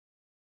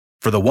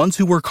For the ones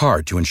who work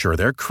hard to ensure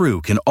their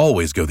crew can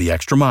always go the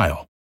extra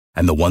mile,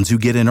 and the ones who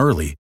get in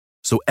early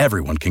so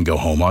everyone can go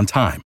home on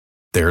time,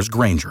 there's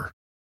Grainger,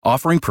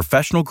 offering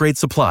professional-grade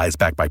supplies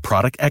backed by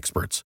product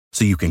experts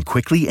so you can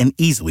quickly and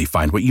easily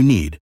find what you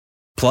need.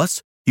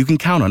 Plus, you can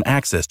count on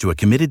access to a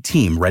committed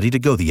team ready to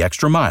go the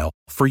extra mile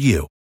for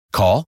you.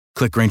 Call,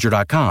 click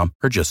Grainger.com,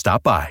 or just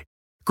stop by.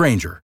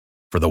 Grainger,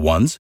 for the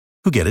ones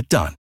who get it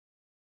done.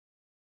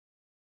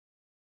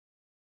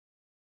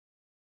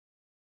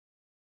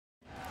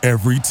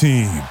 Every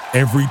team,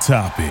 every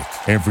topic,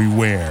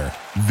 everywhere.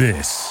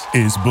 This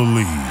is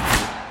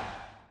Believe.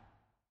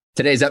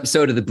 Today's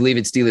episode of the Believe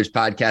in Steelers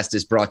podcast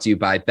is brought to you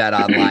by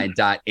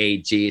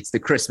betonline.ag. It's the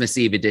Christmas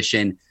Eve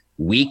edition.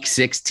 Week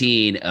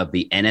 16 of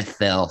the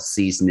NFL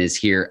season is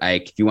here.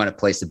 Ike, if you want to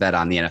place a bet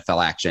on the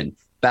NFL action,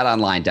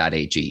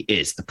 betonline.ag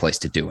is the place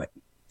to do it.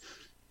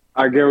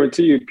 I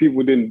guarantee you, if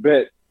people didn't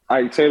bet,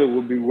 Ike Taylor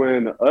would be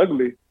wearing an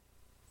ugly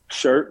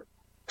shirt.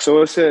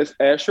 So it says,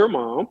 ask your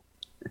mom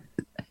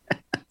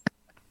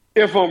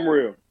if I'm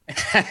real.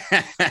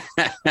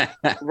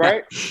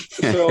 Right?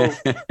 So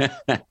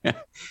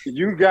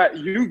you got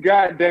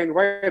dang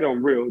right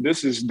I'm real.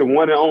 This is the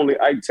one and only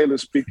Ike Taylor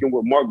speaking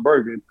with Mark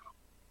Bergen.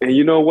 And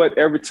you know what?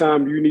 Every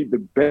time you need to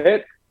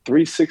bet,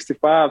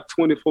 365,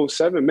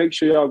 24/7, make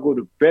sure y'all go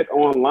to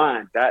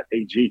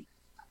betonline.ag.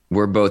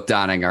 We're both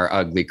donning our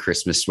ugly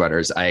Christmas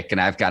sweaters, Ike,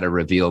 and I've got to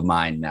reveal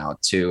mine now,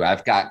 too.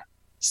 I've got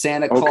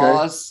Santa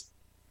Claus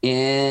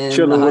in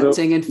the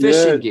hunting and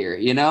fishing gear,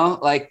 you know?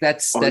 Like,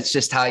 that's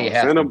just how you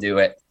have to do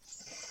it.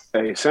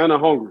 Hey, Santa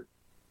hungry.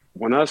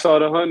 When I saw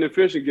the hunting and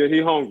fishing gear,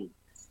 he hungry.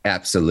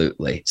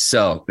 Absolutely.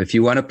 So if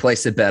you want to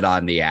place a bet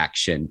on the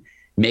action,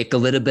 make a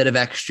little bit of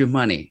extra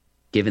money.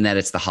 Given that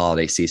it's the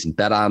holiday season,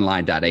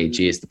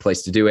 betonline.ag is the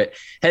place to do it.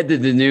 Head to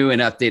the new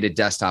and updated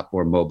desktop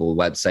or mobile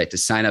website to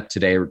sign up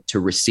today to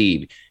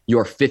receive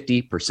your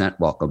 50%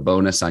 welcome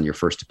bonus on your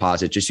first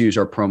deposit. Just use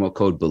our promo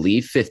code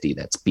BELIEVE50,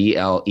 that's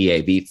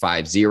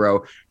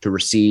BLEAV50, to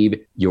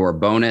receive your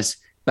bonus.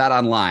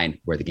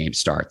 BetOnline, where the game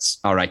starts.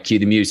 All right, cue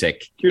the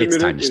music. It's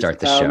time to start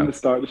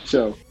the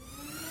show.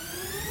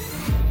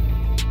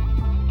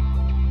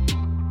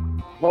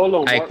 Hold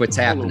on, Ike, Mark. what's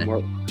happening?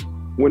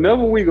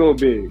 Whenever we go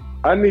big,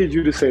 I need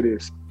you to say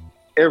this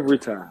every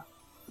time.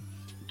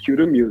 Cue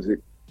the music.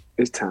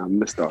 It's time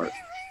to start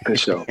the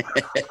show.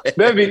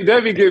 That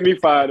be getting me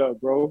fired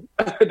up, bro.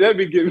 That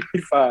be getting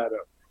me fired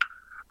up.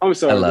 I'm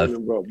sorry,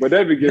 bro, but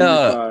that be getting me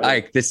fired up.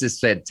 Ike, this is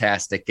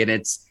fantastic,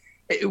 and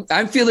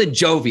I'm feeling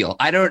jovial.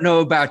 I don't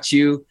know about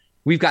you.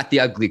 We've got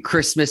the ugly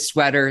Christmas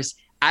sweaters.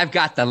 I've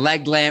got the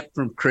leg lamp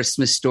from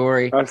Christmas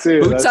Story. I see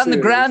it. Boots on the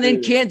ground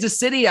in Kansas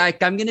City,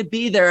 Ike. I'm going to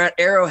be there at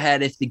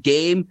Arrowhead if the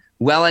game,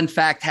 in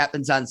fact,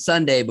 happens on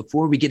Sunday.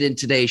 Before we get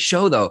into today's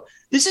show, though,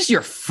 this is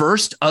your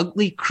first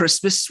ugly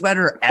Christmas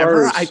sweater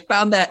ever. I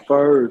found that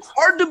hard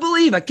to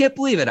believe. I can't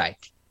believe it,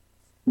 Ike.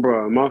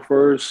 Bro,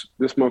 this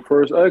is my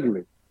first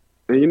ugly.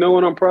 And you know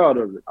what? I'm proud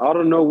of it. I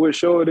don't know what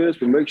show it is,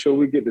 but make sure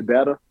we get the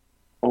data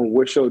on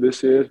what show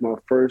this is. My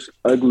first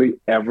ugly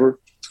ever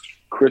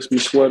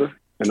Christmas sweater,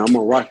 and I'm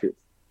going to rock it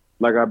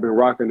like I've been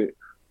rocking it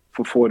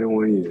for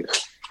 41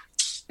 years.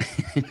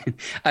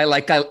 I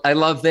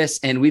love this.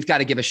 And we've got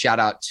to give a shout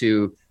out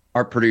to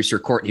our producer,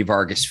 Courtney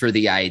Vargas, for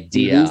the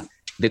idea,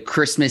 the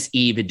Christmas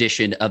Eve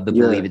edition of the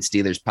Believe in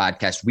Steelers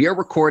podcast. We are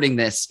recording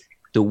this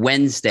the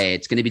Wednesday.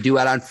 It's going to be due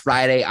out on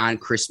Friday on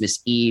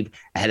Christmas Eve,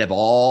 ahead of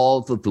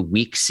all of the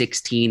Week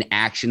 16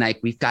 action. Like,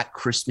 we've got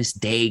Christmas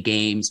Day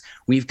games.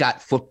 We've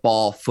got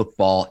football,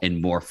 and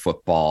more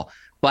football.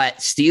 But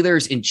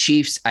Steelers and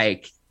Chiefs,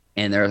 Ike,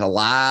 and there's a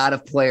lot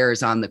of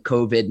players on the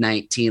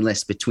COVID-19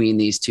 list between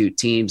these two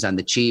teams. On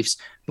the Chiefs,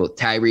 both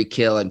Tyreek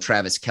Hill and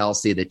Travis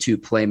Kelce, the two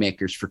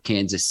playmakers for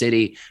Kansas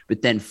City,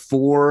 but then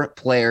 4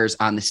 players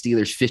on the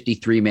Steelers'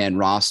 53-man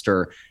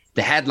roster,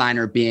 the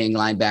headliner being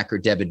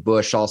linebacker Devin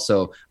Bush,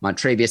 also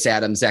Montravius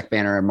Adams, Zach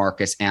Banner, and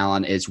Marcus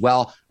Allen as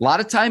well. A lot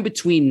of time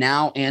between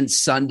now and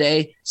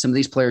Sunday. Some of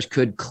these players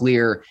could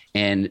clear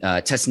and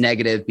test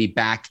negative, be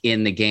back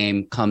in the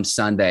game come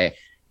Sunday.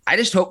 I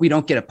just hope we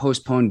don't get a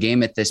postponed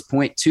game at this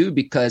point, too,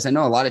 because I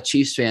know a lot of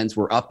Chiefs fans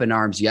were up in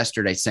arms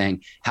yesterday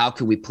saying, how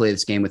can we play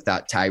this game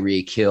without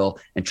Tyreek Hill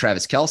and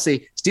Travis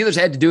Kelce? Steelers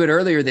had to do it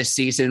earlier this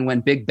season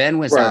when Big Ben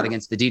was out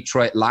against the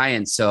Detroit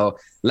Lions. So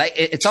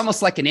it's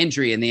almost like an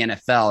injury in the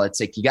NFL. It's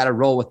like you got to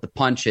roll with the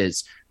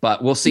punches,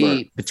 but we'll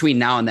see between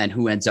now and then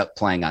who ends up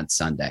playing on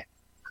Sunday.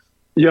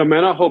 Yeah,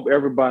 man, I hope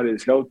everybody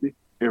is healthy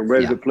and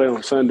ready to play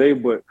on Sunday,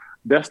 but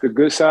that's the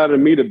good side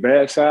of me. The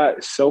bad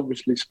side,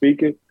 selfishly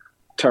speaking,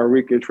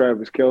 Tyreek and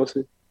Travis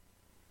Kelce,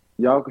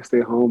 y'all can stay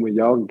home and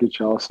y'all can get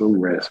y'all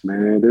some rest,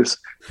 man. This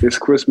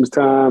Christmas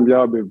time,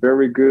 y'all been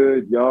very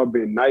good. Y'all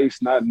been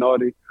nice, not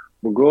naughty.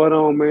 But go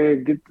on,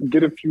 man,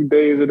 get a few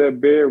days of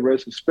that bed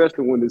rest,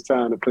 especially when it's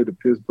time to play the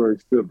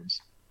Pittsburgh Steelers.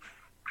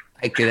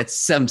 Okay, that's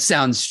some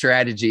sound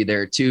strategy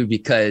there, too,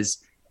 because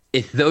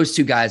if those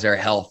two guys are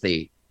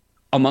healthy,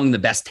 among the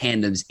best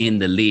tandems in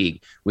the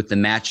league with the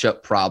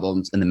matchup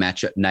problems and the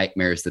matchup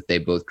nightmares that they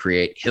both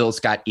create. Hill's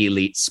got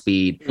elite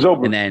speed.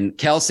 And then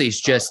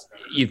Kelce's just,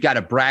 you've got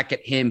to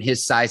bracket him,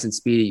 his size and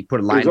speed. You put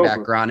a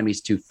linebacker on him,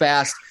 he's too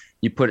fast.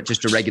 You put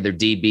just a regular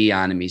DB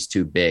on him, he's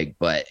too big.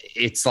 But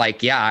it's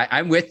like, yeah,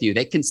 I'm with you.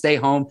 They can stay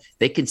home.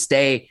 They can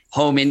stay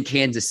home in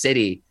Kansas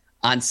City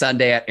on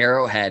Sunday at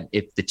Arrowhead.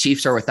 If the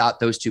Chiefs are without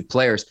those two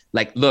players,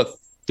 like, look,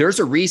 there's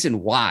a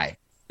reason why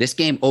this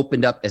game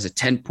opened up as a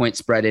 10-point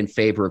spread in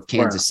favor of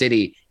Kansas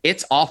City.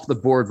 It's off the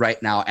board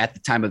right now at the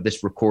time of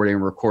this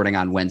recording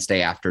on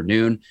Wednesday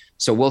afternoon.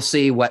 So we'll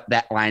see what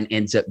that line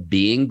ends up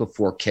being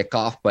before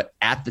kickoff. But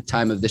at the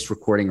time of this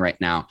recording right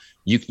now,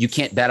 you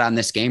can't bet on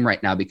this game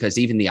right now because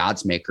even the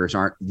odds makers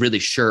aren't really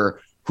sure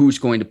who's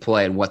going to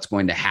play and what's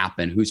going to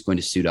happen, who's going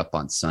to suit up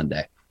on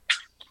Sunday.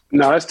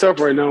 No, it's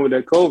tough right now with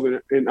that COVID.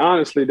 And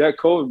honestly, that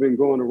COVID been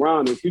going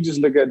around. If you just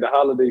look at the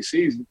holiday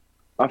season,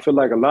 I feel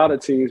like a lot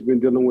of teams been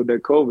dealing with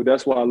that COVID.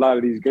 That's why a lot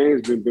of these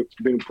games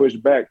been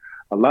pushed back.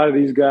 A lot of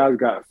these guys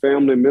got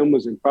family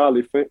members and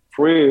probably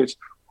friends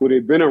who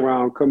they've been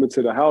around coming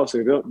to the house.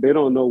 They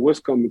don't know what's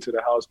coming to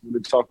the house when they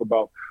talk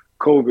about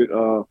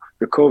COVID,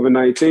 the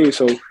COVID-19.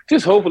 So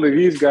just hopefully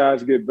these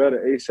guys get better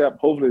ASAP.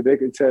 Hopefully they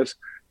can test,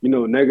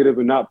 negative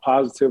and not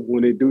positive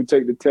when they do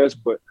take the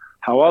test. But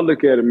how I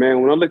look at it,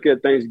 man, when I look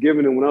at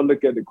Thanksgiving and when I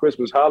look at the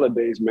Christmas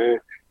holidays, man,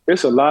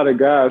 it's a lot of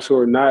guys who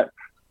are not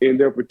in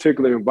their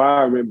particular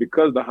environment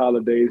because of the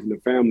holidays and the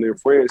family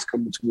and friends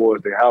coming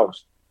towards their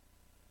house.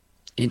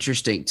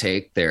 Interesting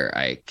take there,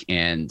 Ike.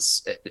 And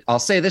I'll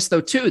say this,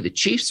 though, too. The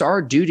Chiefs are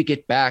due to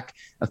get back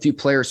a few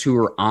players who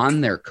are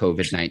on their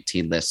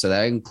COVID-19 list. So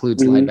that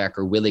includes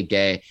linebacker Willie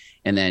Gay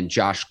and then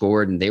Josh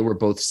Gordon. They were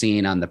both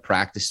seen on the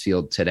practice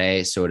field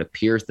today. So it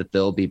appears that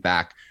they'll be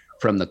back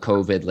from the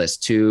COVID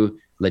list, too.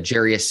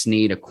 L'Jarius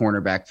Sneed, a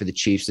cornerback for the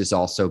Chiefs, is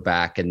also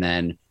back. And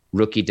then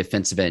rookie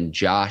defensive end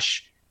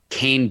Josh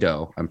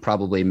Kando, I'm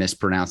probably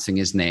mispronouncing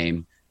his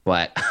name,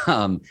 but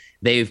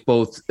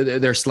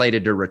they're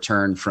slated to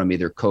return from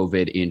either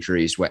COVID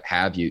injuries, what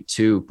have you,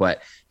 too.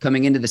 But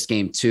coming into this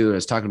game, too, I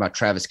was talking about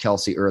Travis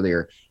Kelce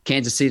earlier,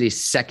 Kansas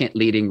City's second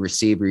leading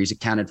receiver. He's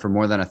accounted for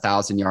more than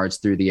 1,000 yards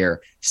through the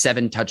air,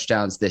 7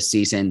 touchdowns this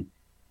season.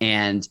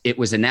 And it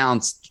was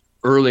announced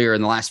earlier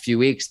in the last few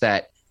weeks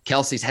that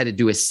Kelce's had to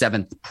do his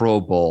 7th Pro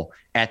Bowl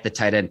at the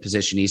tight end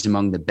position. He's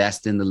among the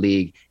best in the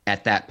league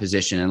at that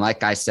position. And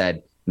like I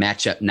said,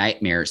 matchup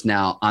nightmares.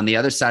 Now, on the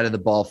other side of the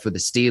ball for the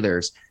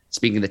Steelers,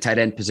 speaking of the tight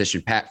end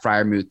position, Pat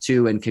Freiermuth,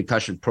 too, in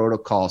concussion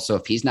protocol. So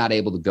if he's not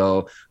able to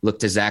go, look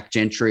to Zach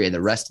Gentry and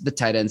the rest of the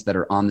tight ends that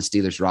are on the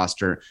Steelers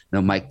roster.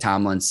 Mike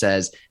Tomlin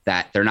says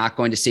that they're not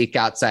going to seek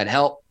outside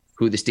help,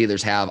 who the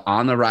Steelers have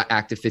on the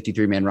active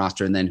 53-man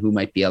roster, and then who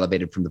might be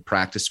elevated from the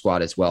practice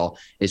squad as well,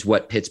 is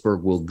what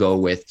Pittsburgh will go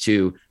with,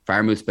 too.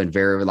 Freiermuth's been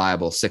very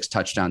reliable, 6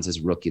 touchdowns as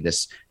a rookie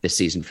this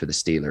season for the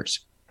Steelers.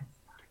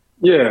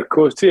 Yeah,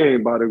 Coach T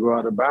ain't about to go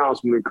out of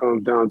bounds when it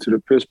comes down to the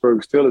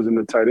Pittsburgh Steelers in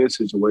the tight end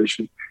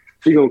situation.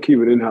 He's going to keep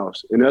it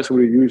in-house, and that's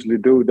what he usually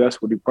do.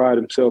 That's what he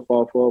prided himself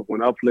off of.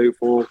 When I played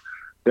for him,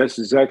 that's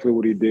exactly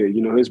what he did.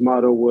 His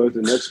motto was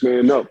the next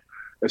man up.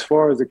 As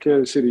far as the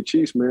Kansas City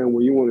Chiefs, man,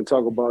 when you want to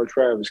talk about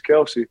Travis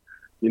Kelce,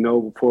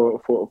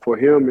 for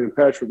him and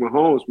Patrick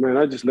Mahomes, man,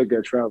 I just look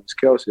at Travis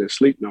Kelce as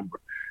sleep number.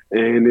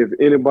 And if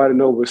anybody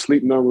knows what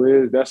sleep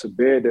number is, that's a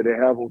bed that they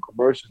have on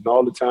commercials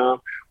all the time.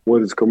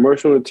 Whether it's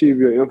commercial on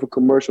TV or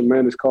infomercial,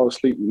 man, it's called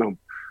sleep number.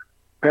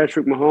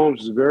 Patrick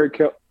Mahomes is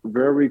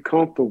very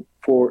comfortable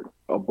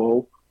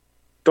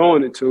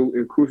throwing it to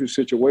in crucial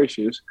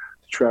situations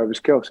to Travis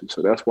Kelce.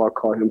 So that's why I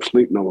call him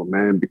sleep number,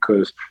 man,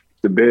 because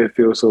the bed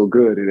feels so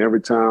good. And every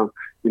time,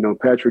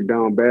 Patrick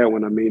down bad,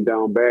 when I mean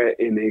down bad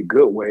in a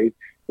good way,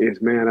 is,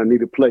 man, I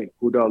need to play.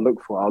 Who do I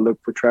look for? I'll look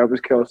for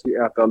Travis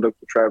Kelce. After I look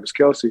for Travis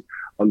Kelce,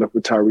 I'll look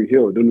for Tyreek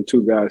Hill. Them the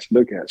two guys to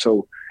look at.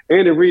 So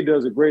Andy Reid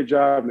does a great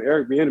job, and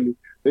Eric Bieniemy,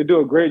 they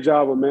do a great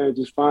job of, man,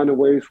 just finding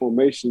ways,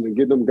 formations, and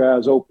get them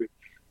guys open.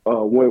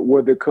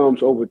 Whether it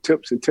comes over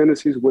tips and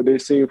tendencies, what they're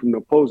seeing from the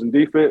opposing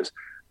defense,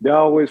 they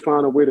always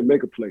find a way to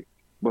make a play.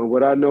 But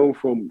what I know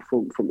from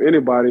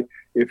anybody,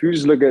 if you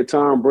just look at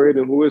Tom Brady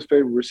and who his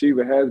favorite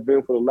receiver has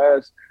been for the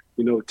last,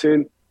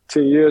 10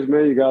 years,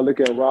 man, you got to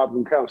look at Rob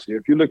Gronkowski.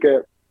 If you look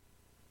at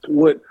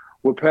what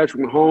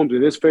Patrick Mahomes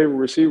and his favorite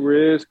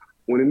receiver is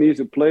when he needs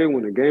to play,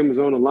 when the game is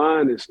on the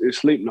line, it's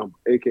sleep number,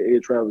 a.k.a.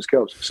 Travis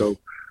Kelce. So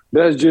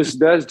that's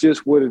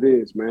just what it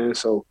is, man.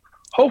 So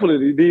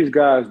hopefully these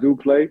guys do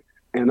play,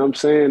 and I'm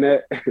saying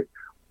that,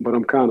 but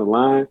I'm kind of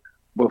lying.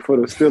 But for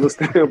the Steelers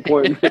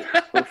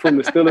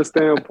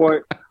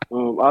standpoint,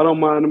 I don't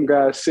mind them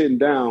guys sitting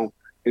down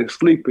and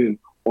sleeping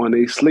on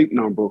a sleep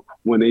number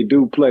when they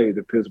do play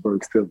the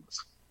Pittsburgh Steelers.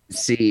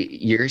 See,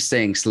 you're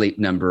saying sleep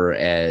number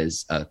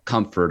as a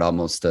comfort,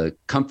 almost a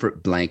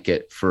comfort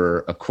blanket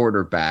for a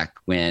quarterback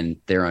when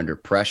they're under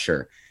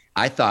pressure.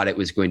 I thought it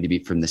was going to be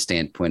from the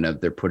standpoint of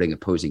they're putting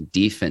opposing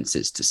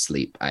defenses to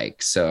sleep,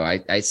 Ike. So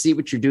I see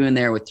what you're doing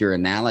there with your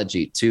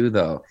analogy too,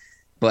 though.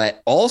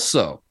 But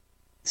also,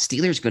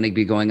 Steelers going to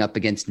be going up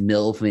against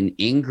Melvin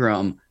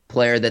Ingram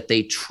player that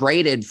they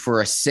traded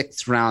for a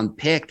 6th round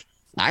pick.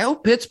 I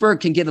hope Pittsburgh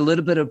can get a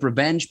little bit of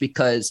revenge,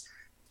 because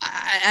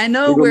I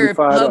know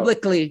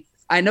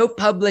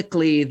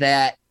publicly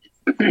that,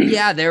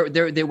 yeah,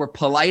 they were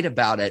polite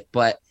about it,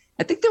 but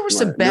I think there was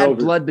some bad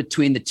blood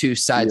between the two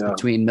sides,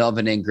 between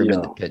Melvin Ingram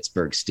and the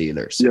Pittsburgh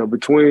Steelers. Yeah,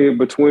 between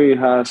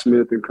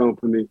Highsmith and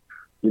company,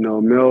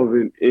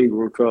 Melvin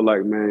Ingram felt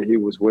like, man, he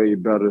was way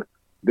better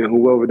than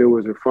whoever there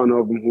was in front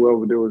of him,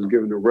 whoever there was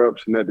giving the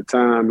reps. And at the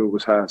time, it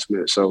was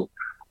Highsmith. So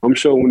I'm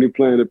sure when he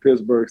playing the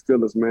Pittsburgh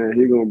Steelers, man,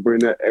 he going to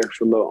bring that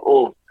extra little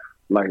on.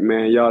 Like,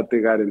 man, y'all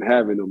think I didn't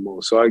have it no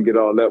more. So I get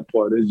all that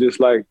part. It's just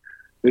like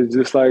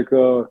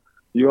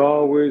you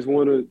always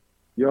want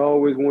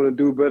to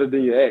do better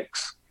than your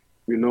ex.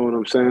 You know what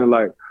I'm saying?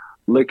 Like,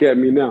 look at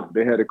me now.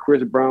 They had a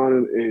Chris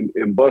Brown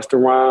and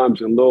Busta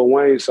Rhymes and Lil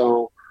Wayne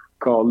song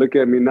called "Look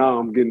at Me Now,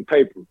 I'm Getting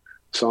Paper."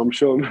 So I'm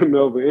sure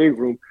Melvin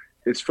Ingram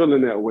is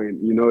feeling that way.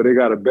 They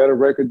got a better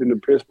record than the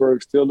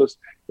Pittsburgh Steelers.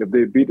 If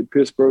they beat the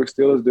Pittsburgh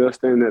Steelers, they'll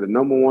stand at the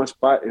number 1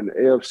 spot in the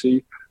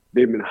AFC.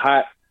 They've been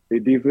hot. Their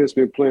defense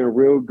been playing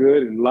real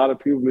good, and a lot of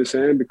people been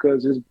saying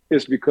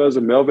it's because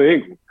of Melvin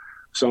Ingram.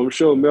 So I'm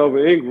sure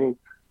Melvin Ingram,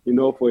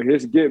 for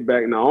his get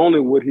back, not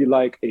only would he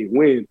like a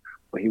win,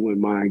 but he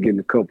wouldn't mind getting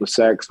a couple of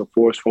sacks, a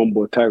forced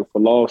fumble, tackle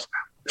for loss,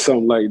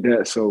 something like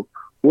that. So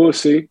we'll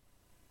see.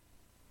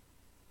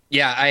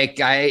 Yeah,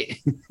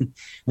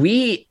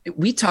 we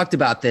talked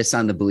about this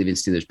on the Believe in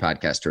Steelers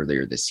podcast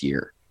earlier this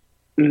year.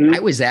 Mm-hmm. I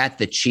was at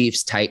the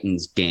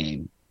Chiefs-Titans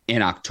game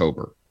in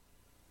October.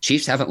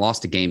 Chiefs haven't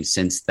lost a game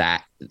since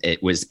that.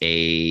 It was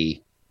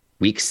a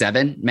Week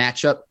 7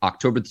 matchup,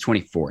 October the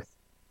 24th.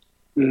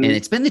 Mm-hmm. And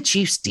it's been the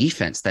Chiefs'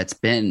 defense that's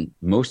been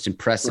most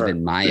impressive,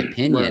 in my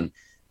opinion. Right.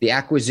 The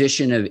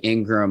acquisition of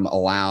Ingram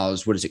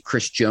allows,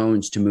 Chris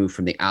Jones to move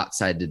from the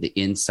outside to the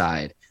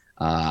inside.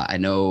 I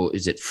know,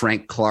 is it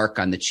Frank Clark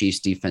on the Chiefs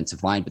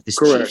defensive line? But this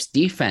Chiefs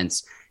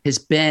defense has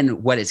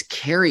been what has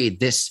carried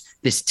this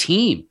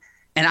team.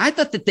 And I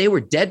thought that they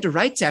were dead to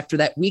rights after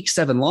that Week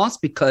 7 loss,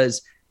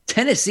 because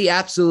Tennessee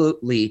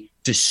absolutely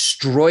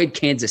destroyed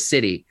Kansas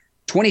City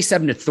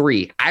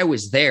 27-3. I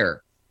was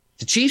there.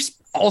 The Chiefs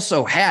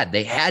also had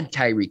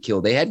Tyreek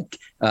Hill. They had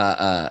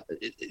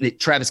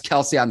Travis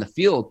Kelce on the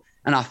field.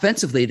 And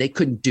offensively, they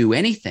couldn't do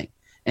anything.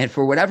 And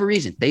for whatever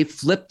reason, they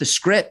flipped the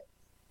script.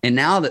 And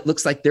now that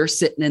looks like they're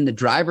sitting in the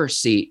driver's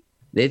seat.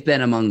 They've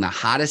been among the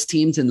hottest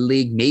teams in the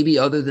league, maybe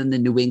other than the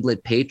New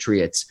England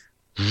Patriots,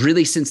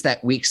 really since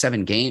that Week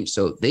 7 game.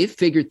 So they've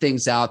figured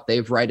things out.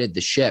 They've righted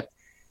the ship.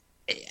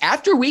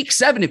 After Week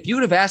 7, if you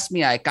would have asked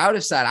me, I would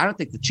have said, I don't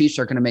think the Chiefs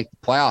are going to make the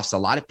playoffs. A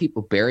lot of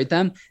people buried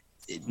them,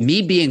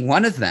 me being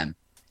one of them.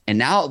 And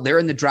now they're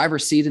in the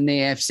driver's seat in the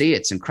AFC.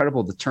 It's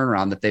incredible the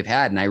turnaround that they've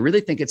had. And I really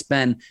think it's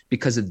been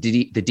because of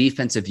the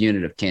defensive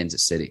unit of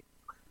Kansas City.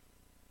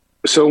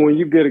 So when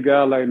you get a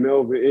guy like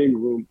Melvin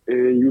Ingram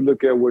and you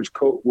look at what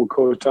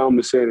Coach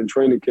Tomlin said in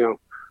training camp,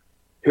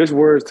 his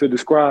words to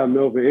describe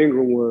Melvin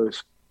Ingram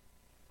was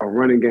a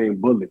running game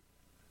bully.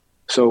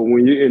 So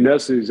and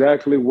that's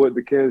exactly what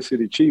the Kansas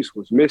City Chiefs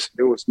was missing.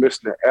 They was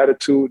missing that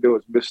attitude. They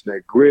was missing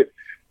that grit.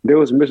 They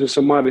was missing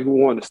somebody who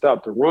wanted to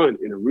stop the run.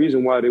 And the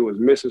reason why they was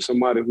missing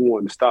somebody who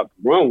wanted to stop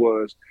the run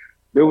was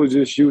they was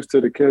just used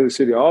to the Kansas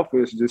City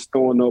offense just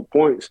throwing up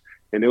points,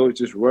 and they was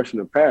just rushing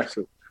the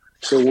passer.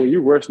 So when you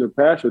rushing the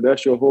passer,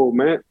 that's your whole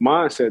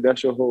mindset.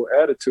 That's your whole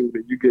attitude.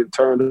 That you get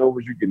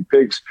turnovers, you get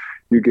picks,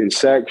 you get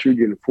sacks, you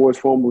get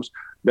forced fumbles.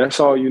 That's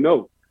all you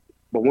know.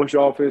 But once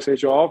your offense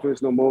ain't your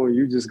offense no more, and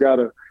you just got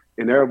to –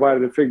 and everybody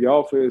to figure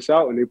your offense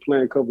out, and they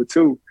playing cover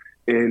 2.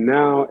 And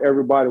now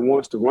everybody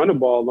wants to run the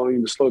ball on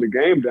you to slow the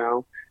game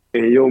down,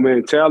 and your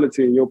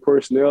mentality and your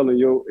personnel and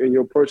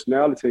your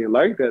personality ain't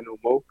like that no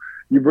more.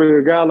 You bring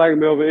a guy like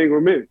Melvin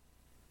Ingram in,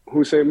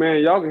 who say,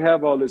 "Man, y'all can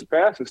have all this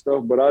passing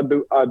stuff, but I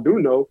do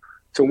know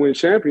to win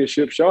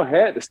championships, y'all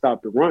had to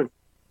stop the run.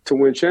 To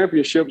win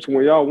championships,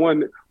 when y'all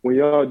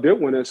did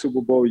win that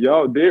Super Bowl,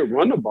 y'all did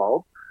run the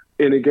ball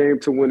in a game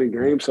to win a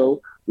game.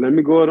 So let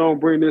me go ahead and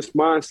bring this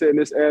mindset and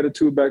this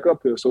attitude back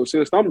up here. So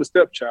since I'm the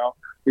stepchild,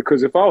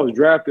 because if I was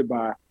drafted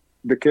by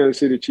the Kansas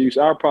City Chiefs,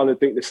 I'd probably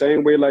think the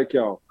same way like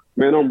y'all.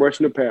 Man, I'm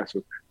rushing the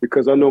passer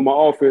because I know my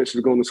offense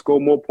is going to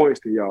score more points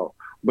than y'all.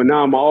 But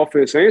now my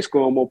offense ain't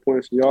scoring more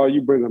points than y'all.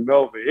 You bring a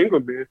Melvin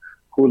Ingram in,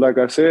 who, like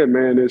I said,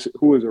 man, is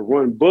a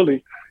run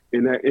bully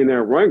in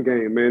that run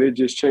game, man. It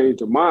just changed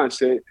the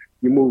mindset.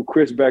 You move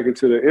Chris back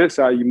into the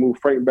inside. You move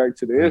Frank back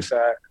to the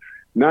inside.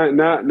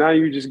 Now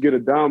you just get a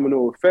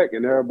domino effect,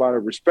 and everybody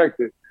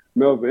respected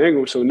Melvin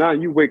Ingram. So now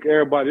you wake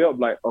everybody up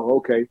like, oh,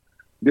 okay,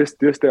 this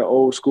that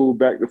old school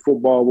back to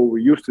football, what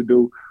we used to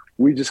do.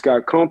 We just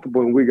got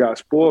comfortable and we got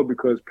spoiled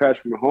because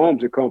Patrick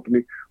Mahomes and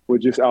company were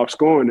just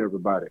outscoring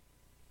everybody.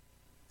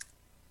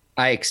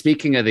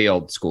 Speaking of the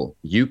old school,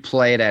 you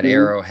played at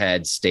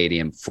Arrowhead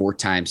Stadium 4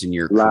 times in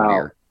your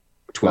career,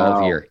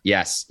 12 years.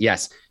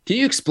 Yes. Can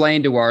you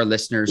explain to our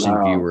listeners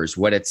and viewers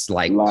what it's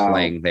like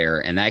playing there?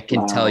 And I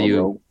can tell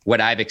you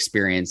what I've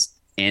experienced,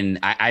 and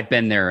I've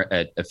been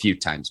there a few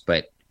times,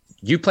 but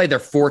you played there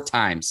 4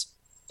 times.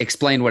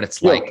 Explain what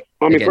it's like,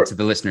 again, to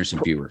the listeners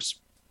and viewers.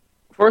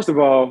 First of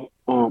all,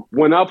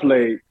 when I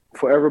played,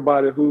 for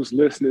everybody who's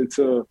listening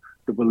to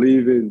the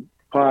Believe in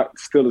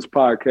Steelers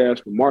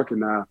podcast with Mark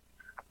and I,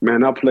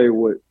 man, I played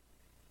with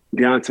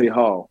Deontay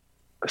Hall.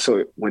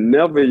 So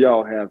whenever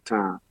y'all have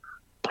time,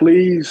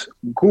 please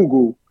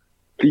Google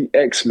the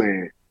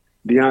X-Man,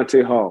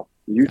 Deontay Hall.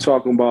 You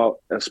talking about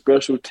a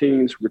special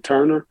teams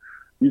returner.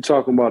 You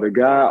talking about a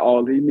guy,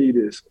 all he needs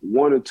is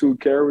 1 or 2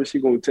 carries.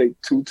 He's going to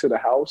take 2 to the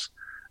house.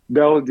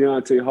 That was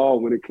Deontay Hall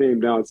when it came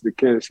down to the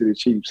Kansas City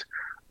Chiefs.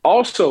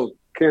 Also,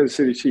 Kansas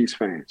City Chiefs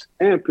fans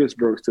and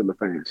Pittsburgh Steelers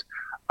fans.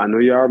 I know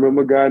y'all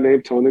remember a guy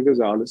named Tony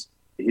Gonzalez.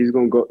 He's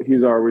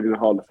already in the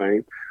Hall of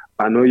Fame.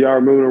 I know y'all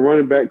remember the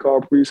running back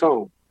called Priest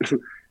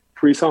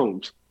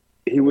Holmes.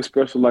 He was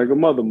special like a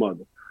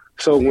mother.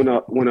 So when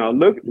I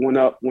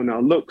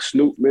look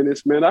Snoop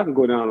Menace, man, I can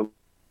go down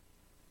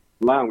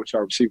the line with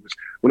y'all receivers.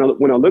 When I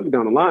look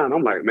down the line,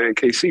 I'm like, man,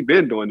 KC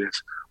been doing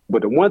this.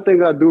 But the one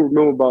thing I do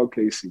remember about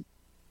KC,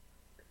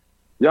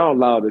 y'all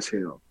loud as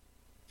hell.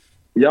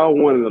 Y'all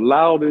one of the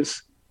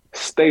loudest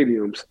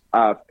stadiums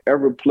I've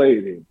ever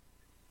played in.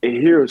 And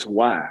here's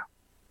why.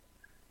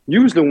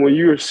 Usually when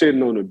you're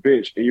sitting on the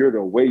bench and you're the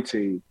away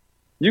team,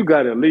 you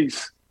got at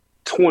least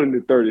 20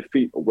 to 30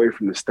 feet away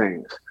from the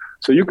stands.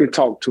 So you can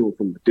talk to them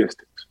from a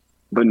distance.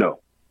 But no,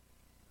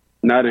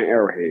 not in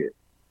Arrowhead,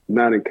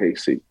 not in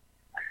KC.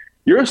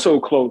 You're so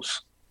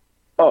close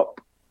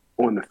up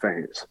on the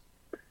fans.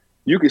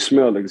 You can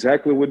smell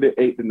exactly what they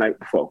ate the night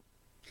before.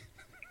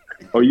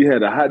 Or you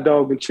had a hot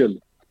dog and chili.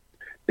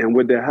 And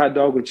with that hot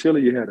dog and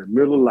chili, you had a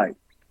Miller Lite.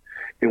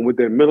 And with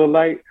that Miller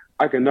Lite,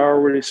 I can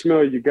already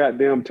smell your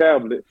goddamn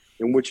tablet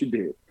and what you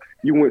did.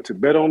 You went to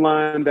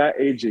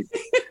betonline.ag.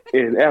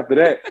 And after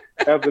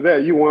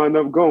that, you wind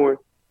up going.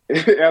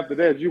 After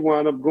that, you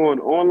wind up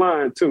going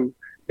online too.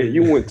 And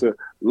you went to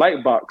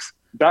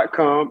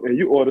lightbox.com and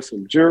you ordered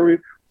some jewelry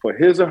for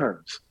his or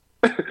hers.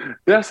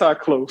 That's how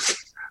close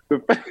the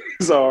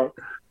fans are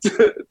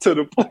to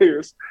the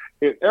players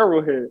in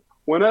Arrowhead.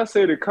 When I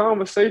say the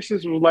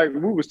conversations was like we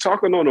was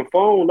talking on the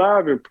phone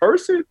live in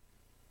person,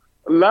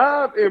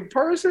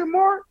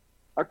 Mark,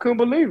 I couldn't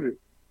believe it.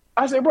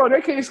 I said, bro,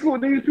 they can't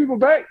scoot these people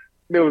back.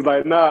 They was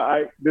like, nah,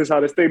 this is how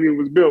the stadium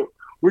was built.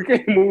 We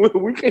can't move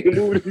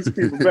these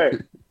people back.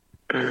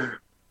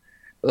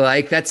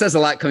 Like, that says a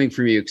lot coming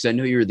from you because I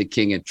know you're the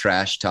king of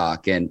trash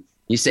talk, and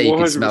you say you 100%.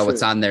 Can smell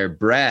what's on their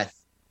breath.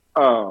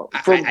 From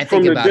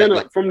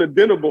the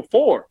dinner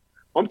before.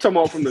 I'm talking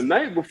about from the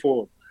night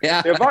before.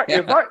 Yeah. If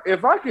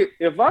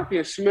I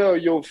can smell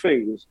your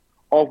fingers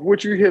off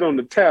what you hit on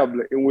the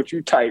tablet and what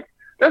you type,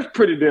 that's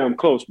pretty damn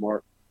close,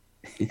 Mark.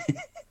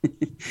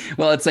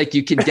 Well, it's like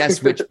you can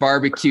guess which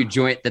barbecue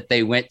joint that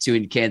they went to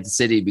in Kansas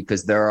City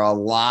because there are a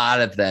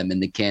lot of them in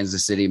the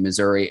Kansas City,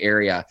 Missouri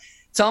area.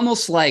 It's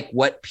almost like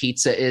what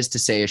pizza is to,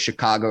 say, a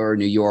Chicago or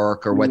New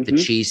York, or what the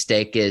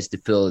cheesesteak is to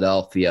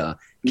Philadelphia.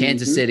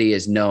 Kansas City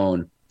is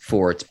known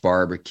for its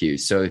barbecue.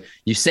 So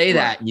you say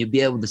that and you'll be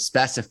able to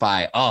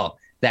specify, oh,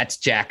 that's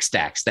Jack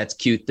Stacks, that's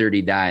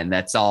Q39,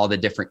 that's all the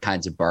different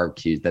kinds of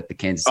barbecues that the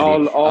Kansas City,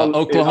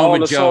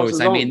 Oklahoma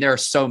Joe's. I mean, there are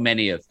so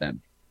many of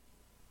them.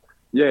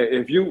 Yeah,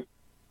 if you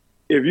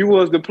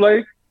was to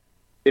play,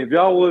 if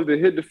y'all was to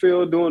hit the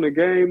field during the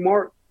game,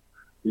 Mark,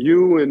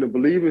 you and the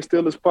Believe in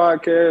Steelers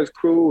podcast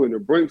crew and the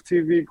Brinks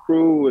TV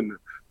crew and the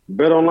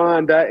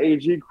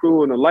BetOnline.ag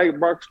crew and the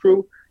Lightbox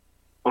crew,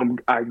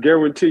 I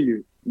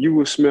guarantee you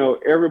will smell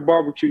every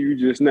barbecue you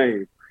just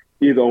named,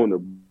 either on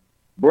the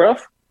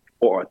breath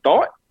or a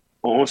thought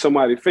or on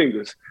somebody's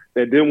fingers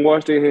that didn't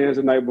wash their hands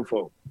the night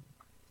before.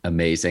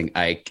 Amazing,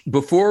 Ike.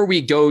 Before we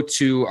go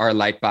to our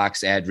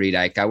Lightbox ad read,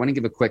 Ike, I want to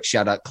give a quick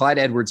shout out. Clyde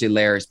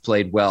Edwards-Helaire has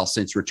played well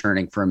since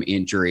returning from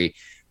injury.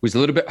 Was a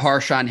little bit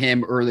harsh on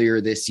him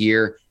earlier this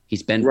year.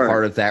 He's been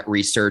part of that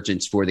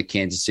resurgence for the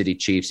Kansas City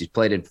Chiefs. He's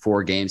played in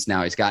 4 games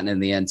now. He's gotten in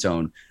the end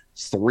zone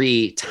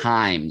 3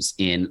 times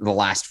in the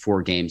last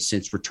 4 games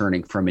since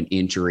returning from an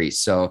injury.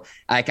 So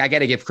Ike, I got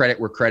to give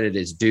credit where credit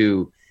is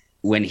due.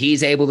 When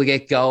he's able to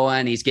get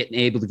going, he's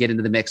able to get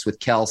into the mix with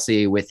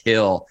Kelsey, with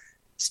Hill.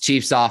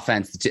 Chiefs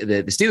offense,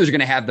 the Steelers are going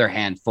to have their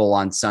hand full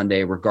on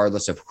Sunday,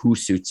 regardless of who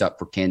suits up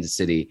for Kansas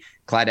City.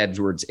 Clyde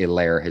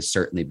Edwards-Helaire has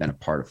certainly been a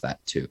part of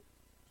that too.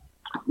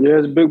 Yeah,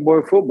 it's big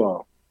boy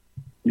football.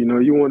 You know,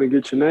 you want to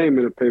get your name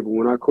in the paper.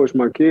 When I coach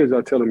my kids,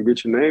 I tell them,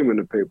 get your name in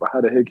the paper. How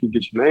the heck you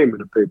get your name in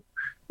the paper?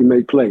 You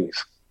make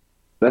plays.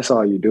 That's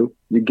all you do.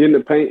 You get in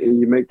the paint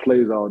and you make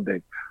plays all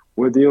day.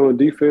 Whether you're on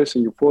defense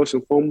and you're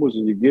forcing fumbles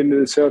and you're getting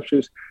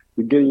interceptions,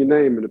 you're getting your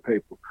name in the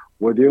paper.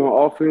 Whether you're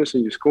on offense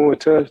and you're scoring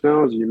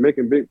touchdowns and you're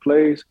making big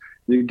plays,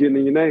 you're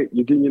getting your name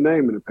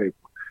in the paper.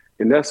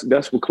 And that's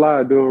what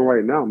Clyde doing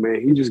right now,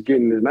 man. He's just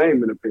getting his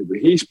name in the paper.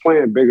 He's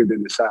playing bigger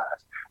than the size.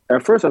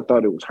 At first, I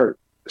thought it was hurt.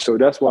 So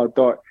that's why I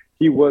thought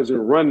he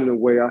wasn't running the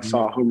way I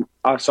saw him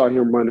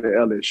running at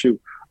LSU.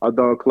 I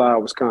thought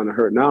Clyde was kind of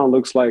hurt. Now it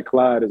looks like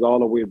Clyde is all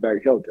the way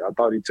back healthy. I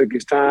thought he took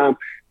his time,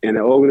 and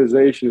the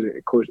organization,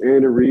 and Coach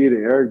Andy Reid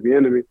and Eric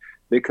Bieniemy,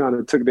 they kind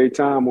of took their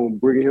time on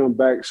bringing him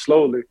back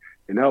slowly,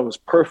 and that was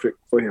perfect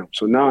for him.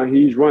 So now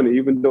he's running,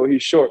 even though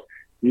he's short,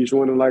 he's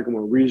running like a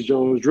Maurice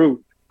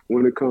Jones-Drew,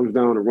 when it comes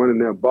down to running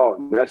that ball.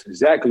 And that's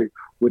exactly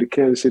what the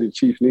Kansas City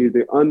Chiefs need.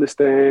 They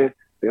understand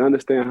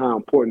how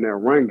important that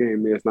run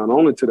game is, not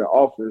only to their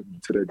offense,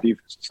 but to their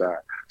defensive side.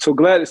 So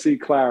glad to see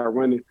Clyde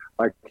running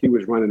like he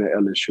was running at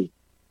LSU.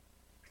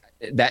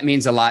 That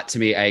means a lot to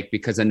me, Ike,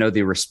 because I know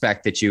the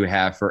respect that you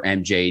have for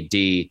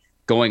MJD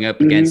going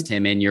up against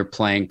him in your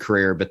playing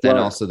career, but then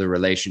also the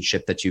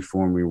relationship that you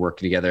formed when you were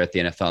working together at the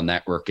NFL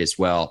Network as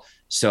well.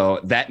 So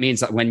that means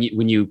that when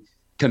you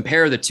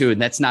compare the two,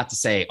 and that's not to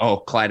say,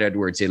 Clyde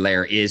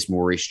Edwards-Helaire is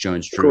Maurice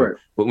Jones-Drew,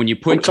 but when you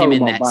put him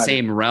in that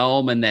same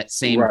realm and that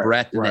same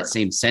breadth and that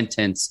same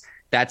sentence,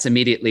 that's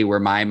immediately where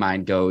my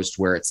mind goes,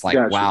 where it's like,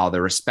 wow,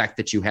 the respect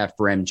that you have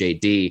for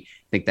MJD, I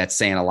think that's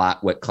saying a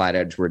lot what Clyde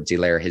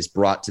Edwards-Helaire has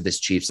brought to this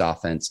Chiefs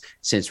offense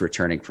since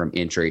returning from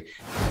injury.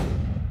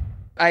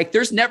 Ike,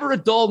 there's never a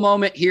dull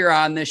moment here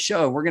on this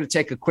show. We're going to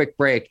take a quick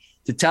break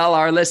to tell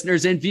our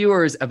listeners and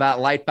viewers about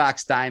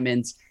Lightbox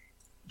Diamonds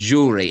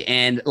jewelry.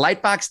 And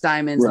Lightbox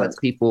Diamonds lets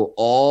people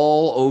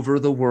all over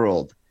the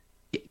world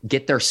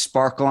get their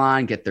sparkle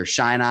on, get their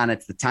shine on.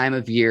 It's the time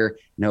of year.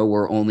 No,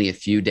 we're only a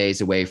few days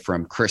away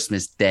from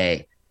Christmas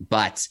Day,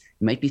 but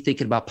you might be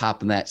thinking about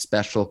popping that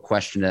special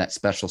question to that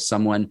special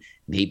someone,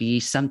 maybe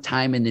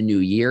sometime in the new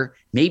year.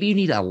 Maybe you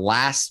need a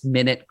last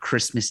minute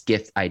Christmas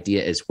gift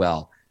idea as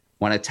well.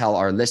 Want to tell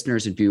our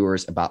listeners and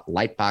viewers about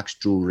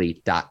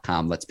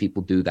lightboxjewelry.com. Lets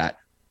people do that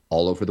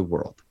all over the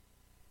world.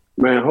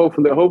 Man,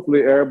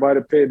 hopefully everybody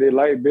paid their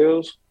light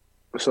bills.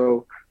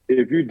 So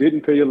if you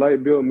didn't pay your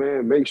light bill,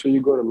 man, make sure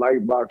you go to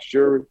Lightbox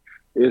Jewelry.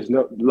 It's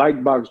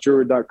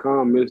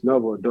lightboxjewelry.com. It's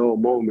never a dull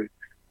moment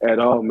at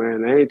all,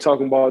 man. I ain't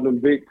talking about them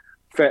big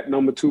fat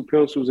number 2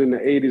 pencils in the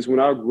 80s when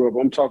I grew up.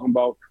 I'm talking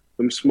about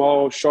them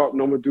small, sharp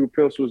number 2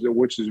 pencils,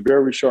 which is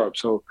very sharp.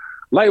 So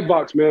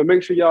Lightbox, man,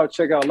 make sure y'all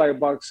check out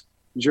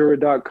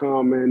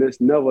lightboxjewelry.com, man. It's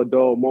never a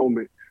dull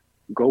moment.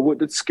 Go with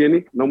the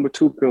skinny number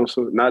 2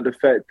 pencil, not the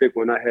fat, thick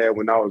one I had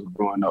when I was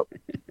growing up.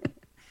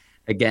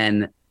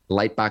 Again,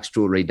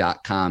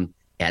 lightboxjewelry.com.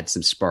 Add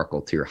some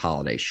sparkle to your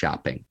holiday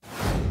shopping.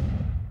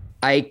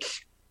 Ike,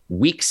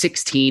 week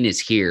 16 is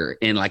here.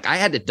 And I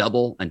had to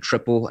double and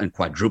triple and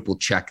quadruple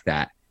check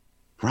that.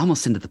 We're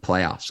almost into the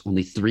playoffs.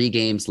 Only 3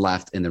 games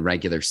left in the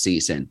regular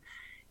season.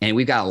 And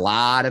we've got a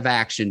lot of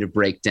action to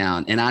break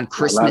down. And on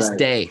Christmas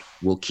Day,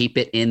 we'll keep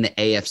it in the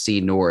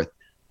AFC North.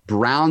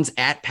 Browns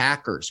at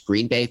Packers.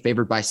 Green Bay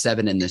favored by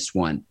 7 in this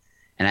one.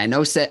 And I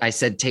know I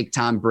said take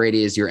Tom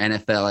Brady as your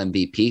NFL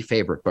MVP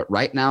favorite, but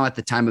right now at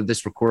the time of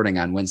this recording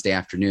on Wednesday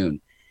afternoon,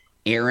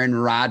 Aaron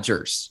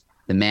Rodgers,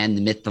 the man,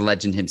 the myth, the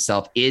legend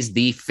himself, is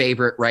the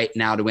favorite right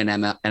now to win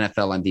NFL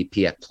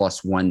MVP at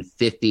plus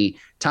 150.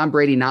 Tom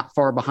Brady not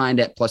far behind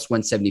at plus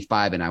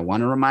 175. And I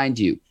want to remind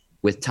you,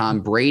 with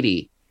Tom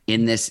Brady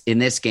in this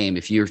game,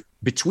 if you're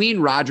between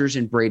Rodgers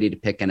and Brady to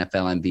pick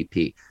NFL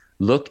MVP,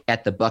 look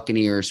at the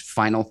Buccaneers'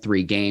 final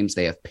 3 games.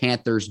 They have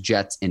Panthers,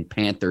 Jets, and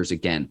Panthers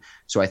again.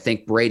 So I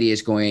think Brady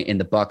is going, and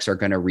the Bucs are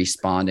going to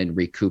respond and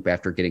recoup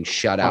after getting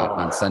shut out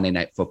on Sunday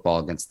Night Football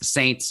against the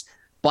Saints.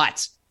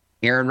 But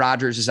Aaron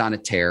Rodgers is on a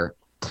tear.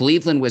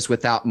 Cleveland was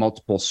without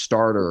multiple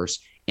starters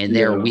in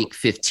their Week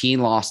 15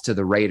 loss to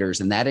the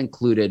Raiders, and that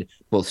included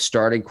both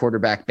starting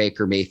quarterback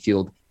Baker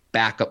Mayfield,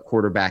 backup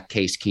quarterback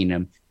Case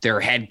Keenum, their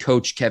head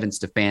coach Kevin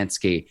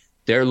Stefanski.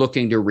 They're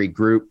looking to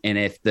regroup, and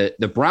if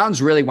the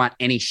Browns really want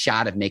any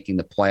shot of making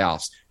the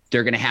playoffs,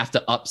 they're going to have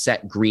to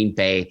upset Green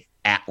Bay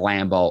at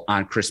Lambeau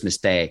on Christmas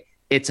Day.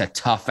 It's a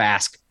tough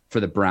ask for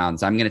the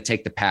Browns. I'm going to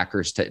take the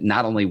Packers to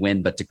not only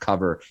win, but to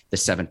cover the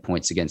 7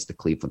 points against the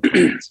Cleveland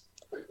Browns.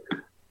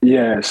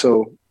 Yeah,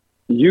 so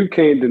you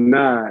can't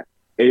deny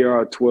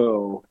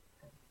AR-12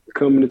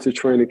 coming into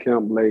training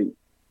camp late,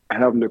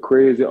 having a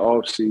crazy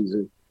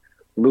offseason,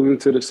 losing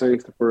to the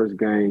Saints the first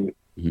game,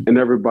 and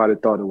everybody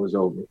thought it was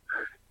over.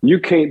 You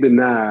can't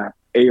deny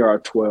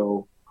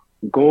AR-12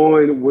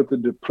 going with the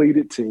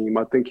depleted team.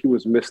 I think he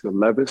was missing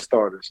 11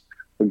 starters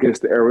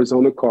against the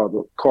Arizona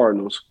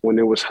Cardinals when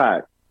it was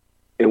hot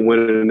and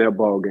winning that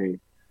ball game.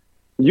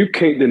 You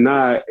can't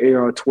deny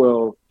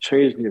AR-12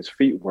 changing his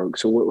feet work.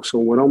 So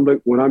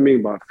what I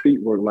mean by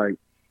feet work,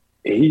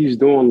 he's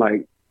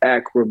doing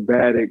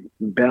acrobatic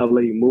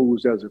ballet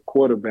moves as a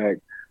quarterback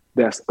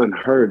that's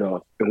unheard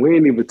of. And we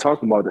ain't even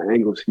talking about the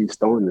angles he's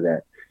throwing to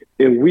that.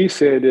 And we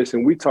said this,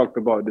 and we talked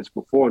about this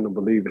before in the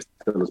Believe It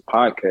Steelers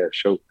podcast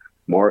show,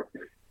 Mark.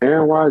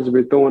 Aaron Rodgers has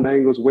been throwing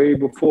angles way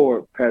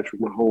before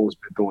Patrick Mahomes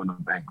been throwing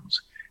them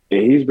angles.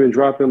 And he's been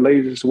dropping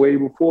lasers way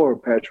before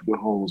Patrick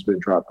Mahomes been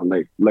dropping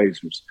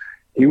lasers.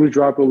 He was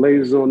dropping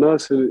lasers on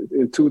us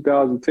in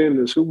 2010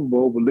 in the Super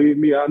Bowl. Believe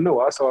me, I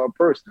know. I saw a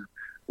person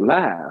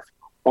live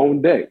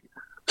on day.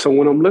 So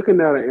when I'm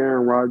looking at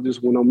Aaron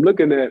Rodgers, when I'm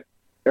looking at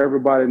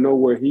everybody know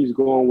where he's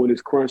going when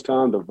it's crunch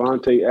time,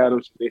 Devontae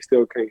Adams, they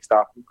still can't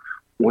stop him.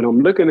 When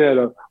I'm looking at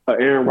a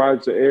Aaron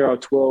Rodgers,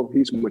 AR-12,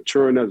 he's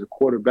maturing as a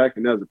quarterback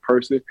and as a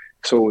person.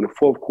 So in the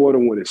fourth quarter,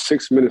 when it's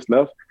 6 minutes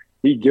left,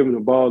 he's giving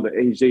the ball to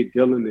A.J.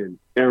 Dillon and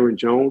Aaron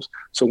Jones.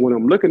 So when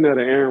I'm looking at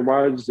Aaron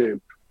Rodgers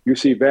and You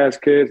see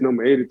Vasquez,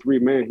 number 83,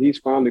 man, he's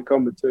finally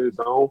coming to his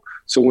own.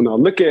 So when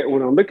I'm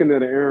looking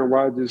at Aaron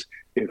Rodgers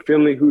and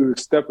Finley, who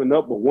is stepping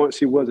up, but once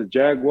he was a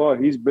Jaguar,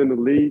 he's been in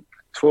the league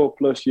 12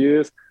 plus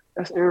years.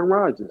 That's Aaron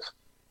Rodgers.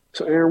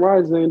 So Aaron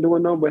Rodgers ain't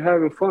doing nothing but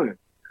having fun.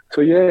 So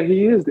yeah,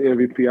 he is the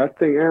MVP. I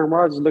think Aaron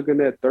Rodgers is looking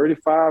at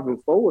 35-4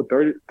 or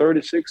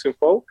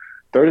 36-4,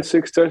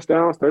 36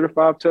 touchdowns,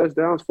 35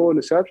 touchdowns, 4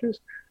 interceptions.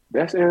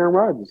 That's Aaron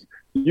Rodgers.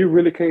 You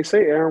really can't say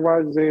Aaron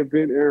Rodgers ain't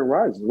been Aaron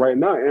Rodgers. Right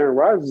now, Aaron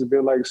Rodgers has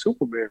been like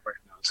Superman right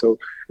now. So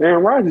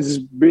Aaron Rodgers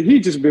he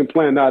just been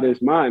playing out of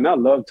his mind. I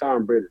love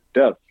Tom Brady to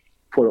death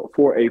for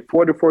a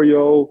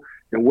 44-year-old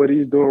and what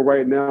he's doing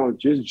right now.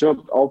 Just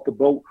jumped off the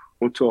boat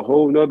onto a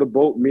whole nother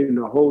boat, meaning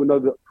a whole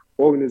nother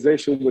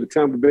organization with the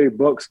Tampa Bay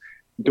Bucks.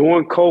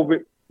 During COVID,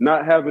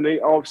 not having an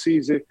off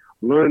season,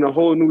 learning a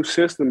whole new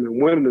system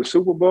and winning the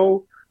Super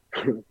Bowl.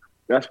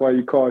 That's why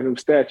you call him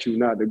statue,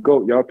 not the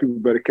GOAT. Y'all people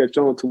better catch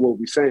on to what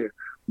we're saying.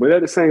 But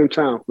at the same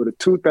time, for the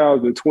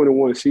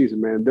 2021 season,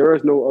 man, there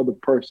is no other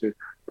person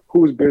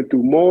who's been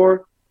through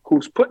more,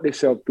 who's put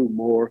themselves through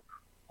more,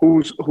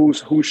 who's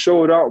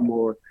showed out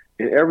more.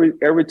 And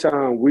every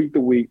time, week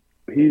to week,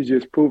 he's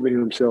just proving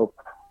himself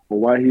on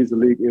why he's the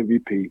league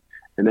MVP.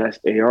 And that's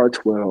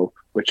AR-12,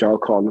 but y'all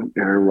call him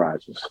Aaron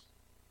Rodgers.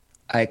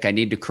 Ike, I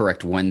need to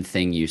correct one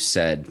thing you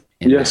said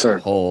in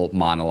that whole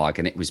monologue,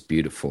 and it was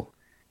beautiful.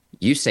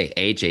 You say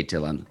AJ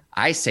Dillon.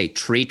 I say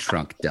tree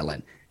trunk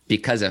Dillon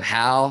because of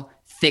how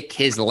thick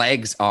his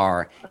legs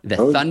are. The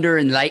thunder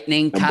and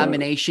lightning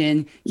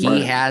combination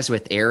he has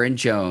with Aaron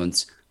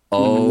Jones.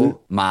 Oh,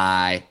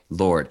 my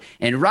Lord.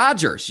 And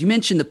Rodgers, you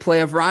mentioned the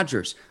play of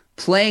Rodgers.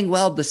 Playing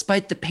well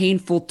despite the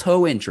painful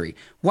toe injury.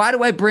 Why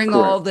do I bring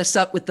all this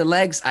up with the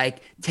legs,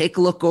 Ike? Take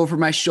a look over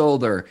my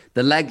shoulder.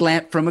 The leg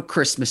lamp from A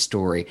Christmas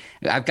Story.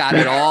 I've got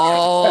it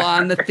all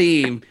on the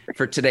theme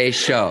for today's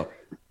show.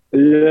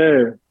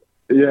 Yeah.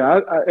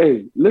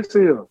 Hey,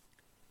 listen here.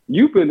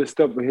 You've been a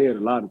step ahead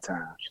a lot of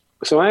times.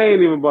 So I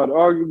ain't even about to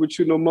argue with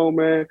you no more,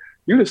 man.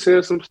 You done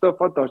said some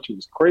stuff I thought you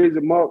was crazy,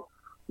 Mark,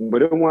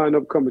 but it wound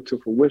up coming to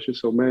fruition.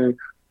 So, man,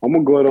 I'm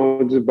going to go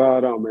ahead and just bow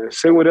down, man.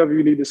 Say whatever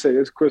you need to say.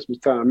 It's Christmas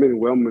time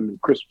anyway. I'm in the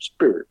Christmas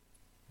spirit.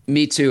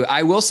 Me too.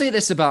 I will say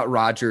this about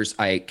Rodgers,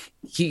 Ike.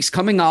 He's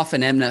coming off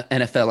an NFL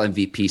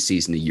MVP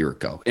season a year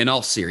ago, in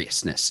all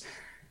seriousness.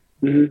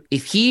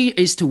 If he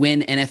is to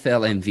win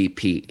NFL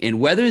MVP, and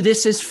whether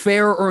this is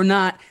fair or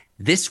not,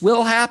 this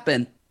will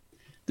happen.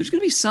 There's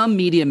going to be some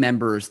media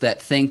members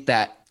that think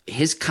that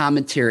his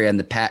commentary on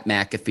the Pat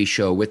McAfee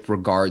show with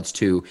regards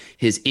to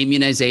his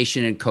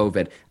immunization and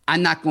COVID,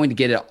 I'm not going to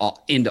get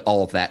into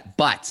all of that.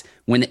 But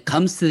when it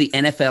comes to the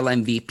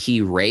NFL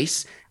MVP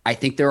race, I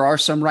think there are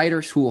some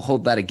writers who will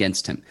hold that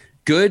against him.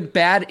 Good,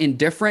 bad,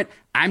 indifferent.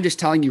 I'm just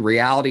telling you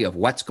reality of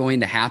what's going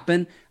to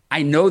happen.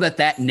 I know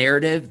that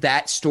narrative,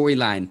 that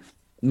storyline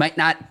might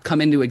not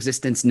come into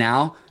existence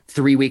now,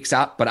 3 weeks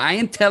out, but I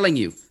am telling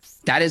you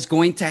that is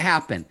going to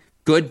happen.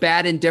 Good,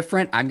 bad,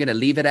 indifferent. I'm going to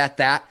leave it at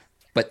that.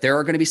 But there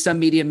are going to be some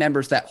media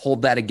members that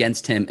hold that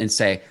against him and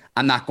say,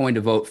 I'm not going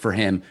to vote for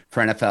him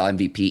for NFL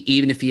MVP,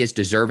 even if he is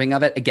deserving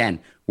of it. Again,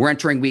 we're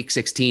entering week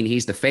 16.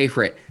 He's the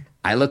favorite.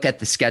 I look at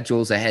the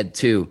schedules ahead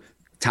too.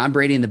 Tom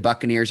Brady and the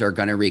Buccaneers are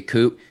going to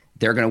recoup.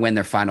 They're going to win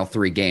their final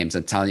 3 games.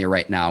 I'm telling you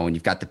right now, when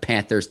you've got the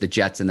Panthers, the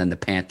Jets, and then the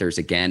Panthers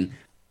again,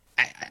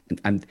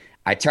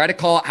 I try to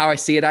call it how I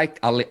see it.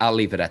 I'll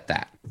leave it at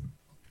that.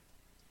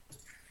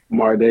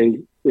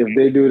 Marday, if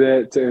they do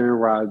that to Aaron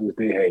Rodgers,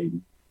 they hate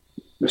him.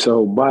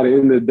 So by the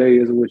end of the day,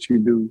 is what you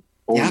do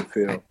on the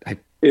field.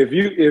 If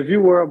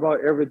you worry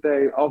about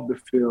everything off the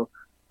field,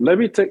 let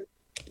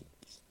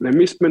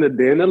me spend a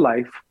day in the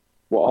life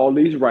with all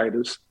these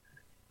writers.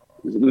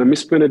 Let me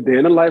spend a day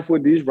in the life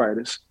with these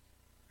writers.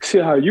 See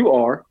how you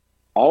are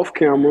off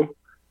camera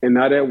and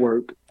not at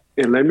work,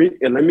 and let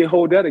me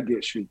hold that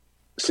against you.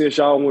 Since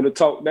y'all want to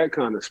talk that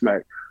kind of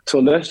smack, so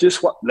let's just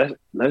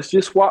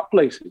swap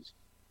places.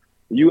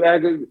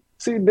 You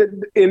see,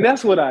 and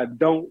that's what I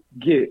don't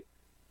get.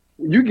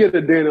 You get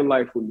a day in the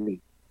life with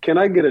me. Can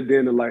I get a day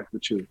in the life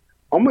with you?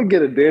 I'm gonna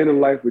get a day in the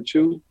life with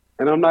you,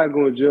 and I'm not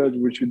gonna judge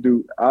what you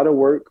do out of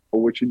work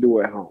or what you do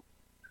at home.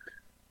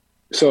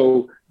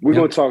 So we're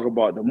gonna talk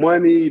about the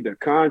money, the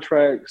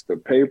contracts, the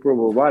paper,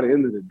 but by the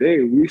end of the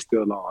day, we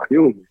still are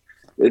human.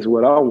 Is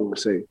what I want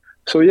to say.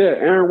 So yeah,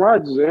 Aaron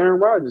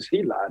Rodgers,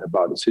 he lied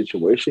about the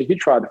situation. He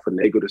tried to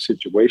finagle the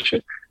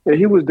situation, and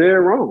he was dead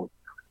wrong.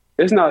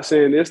 It's not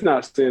saying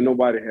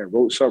nobody had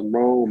wrote something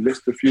wrong,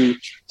 missed a few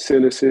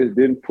sentences,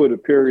 didn't put a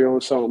period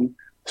on something.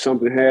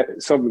 Something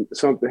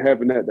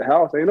happened at the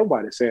house. Ain't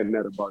nobody saying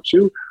that about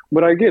you.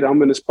 But I get it.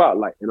 I'm in the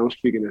spotlight, and I'm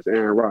speaking as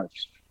Aaron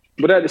Rodgers.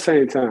 But at the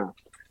same time,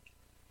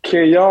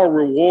 can y'all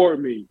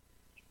reward me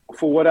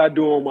for what I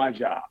do on my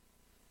job?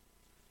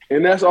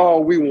 And that's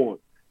all we want.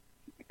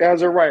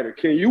 As a writer,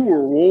 can you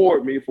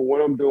reward me for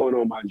what I'm doing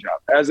on my job?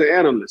 As an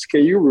analyst,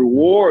 can you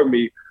reward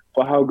me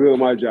for how good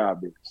my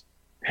job is?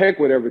 Heck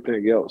with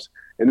everything else.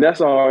 And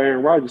that's all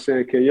Aaron Rodgers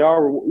saying. Can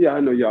y'all, I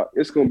know y'all,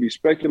 it's going to be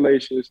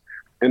speculations,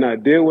 and I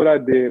did what I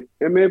did,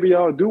 and maybe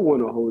y'all do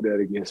want to hold that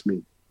against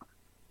me.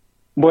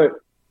 But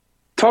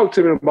Talk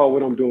to me about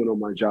what I'm doing on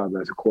my job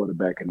as a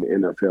quarterback in the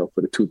NFL for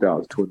the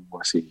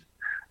 2021 season.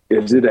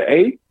 Is it an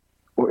A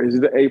or is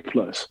it an A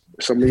plus?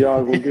 Some of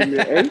y'all gonna give me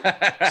an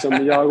A. Some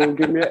of y'all gonna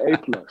give me an A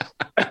plus.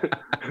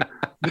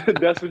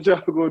 That's what y'all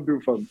gonna do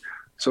for me.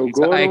 So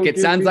it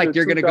sounds like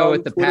you're gonna go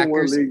with the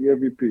Packers League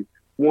MVP.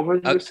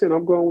 100%.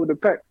 I'm going with the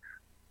Pack.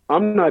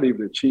 I'm not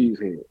even a cheese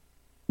head,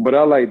 but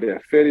I like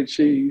that feta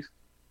cheese.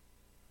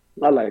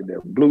 I like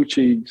that blue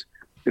cheese.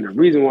 And the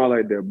reason why I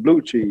like that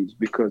blue cheese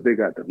because they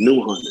got the new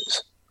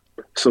hundreds.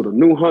 So the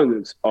new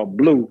hundreds are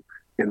blue,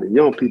 and the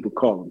young people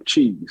call them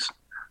cheese.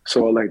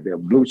 So I like that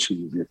blue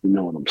cheese, if you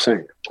know what I'm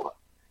saying.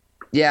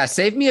 Yeah,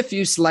 save me a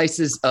few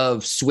slices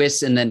of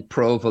Swiss and then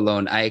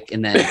provolone, Ike,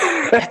 and then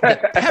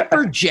the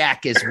pepper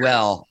jack as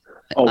well.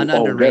 An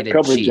underrated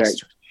that pepper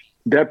cheese.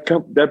 Jack.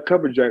 That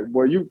pepper jack,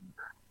 boy. You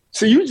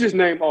just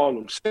name all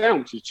them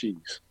sandwich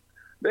cheese.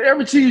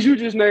 Every cheese you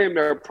just named,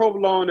 that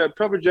provolone, that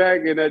pepper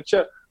jack, and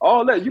that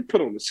all that you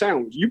put on the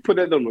sandwich. You put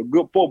that on a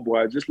good po'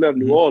 boy. I just left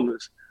New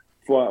Orleans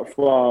for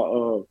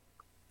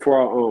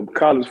our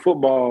college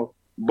football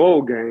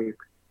bowl game,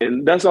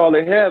 and that's all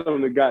they had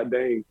on the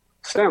goddamn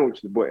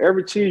sandwiches. But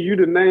every cheese you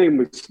done name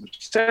was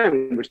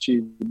sandwich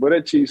cheese, but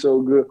that cheese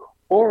so good.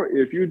 Or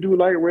if you do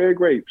like red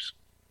grapes,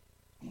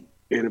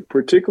 and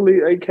particularly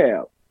a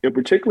Cab, and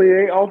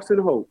particularly a Austin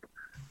Hope,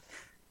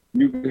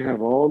 you can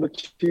have all the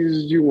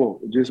cheeses you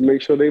want. Just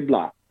make sure they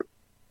block.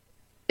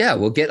 Yeah,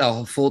 we'll get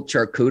a full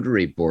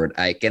charcuterie board,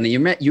 Ike. And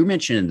you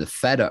mentioned the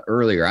feta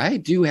earlier. I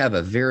do have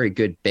a very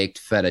good baked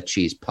feta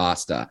cheese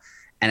pasta.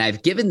 And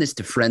I've given this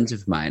to friends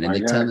of mine. And they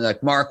tell me,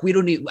 like, Mark, I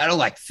don't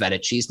like feta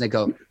cheese. And I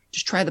go,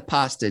 just try the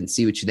pasta and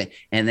see what you think.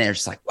 And they're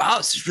just like, wow,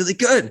 this is really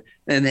good.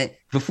 And then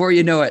before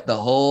you know it,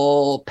 the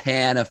whole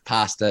pan of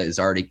pasta is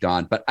already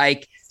gone. But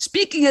Ike,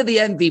 speaking of the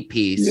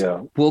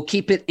MVPs, we'll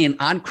keep it in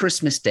on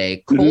Christmas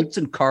Day. Colts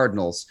and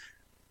Cardinals.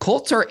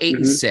 Colts are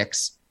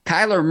 8-6.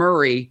 Kyler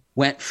Murray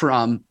went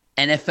from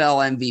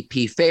NFL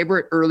MVP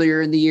favorite earlier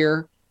in the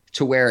year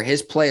to where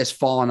his play has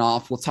fallen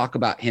off. We'll talk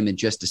about him in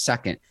just a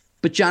second.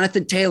 But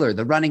Jonathan Taylor,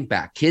 the running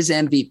back, his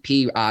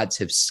MVP odds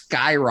have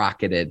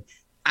skyrocketed.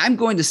 I'm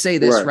going to say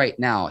this right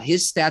now.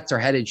 His stats are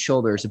head and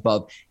shoulders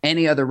above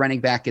any other running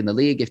back in the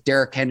league. If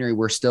Derrick Henry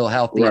were still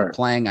healthy and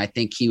playing, I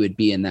think he would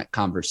be in that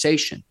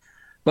conversation.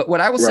 But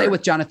what I will say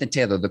with Jonathan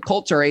Taylor, the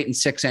Colts are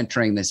 8-6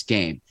 entering this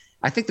game.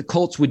 I think the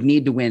Colts would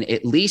need to win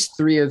at least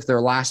 3 of their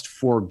last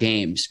 4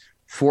 games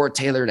for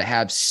Taylor to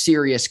have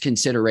serious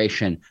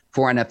consideration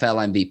for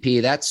NFL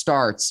MVP. That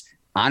starts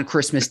on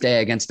Christmas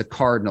Day against the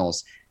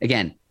Cardinals.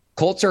 Again,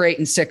 Colts are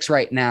 8-6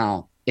 right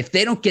now. If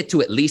they don't get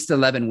to at least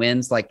 11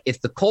 wins, like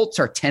if the Colts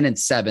are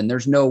 10-7,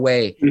 there's no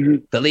way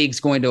the league's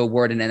going to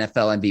award an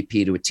NFL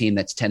MVP to a team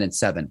that's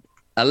 10-7.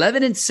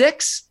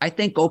 11-6, I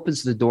think,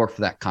 opens the door for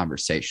that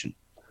conversation.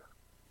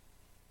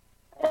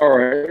 All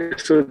right,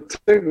 so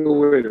take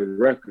away the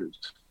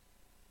records.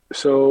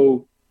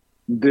 So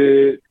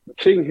did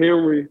King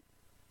Henry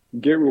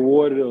get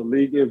rewarded a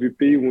league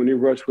MVP when he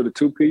rushed for the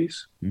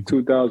 2-piece,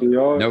 2,000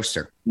 yards? No,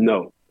 sir.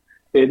 No.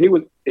 And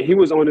he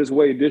was on his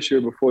way this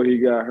year before he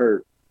got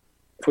hurt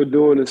for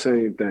doing the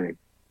same thing.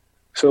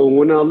 So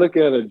when I look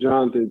at a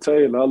Jonathan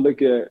Taylor, I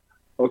look at,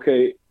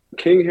 okay,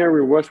 King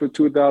Henry rushed for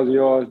 2,000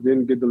 yards,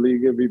 didn't get the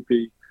league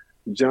MVP.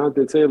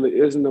 Jonathan Taylor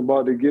isn't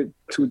about to get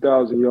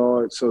 2,000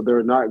 yards, so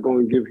they're not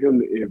going to give him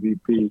the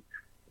MVP.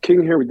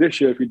 King Henry this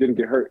year, if he didn't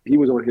get hurt, he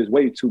was on his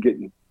way to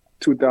getting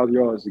 2,000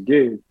 yards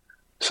again.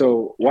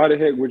 So why the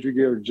heck would you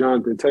give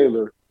Jonathan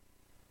Taylor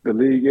the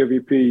league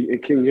MVP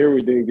and King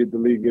Henry didn't get the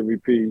league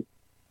MVP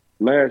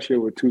last year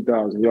with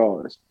 2,000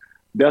 yards?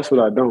 That's what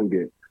I don't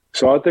get.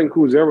 So I think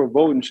who's ever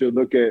voting should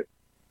look at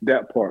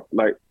that part.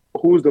 Like,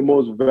 who's the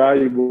most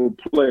valuable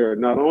player,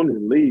 not only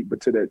in the league,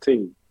 but to that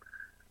team?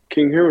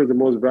 King Henry is the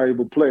most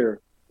valuable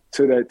player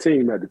to that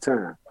team at the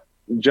time.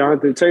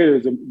 Jonathan Taylor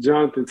is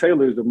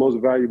the most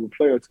valuable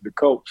player to the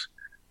Colts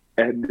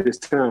at this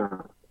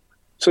time.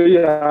 So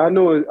yeah, I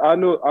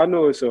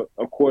know it's a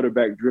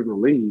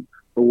quarterback-driven league,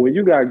 but when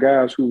you got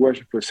guys who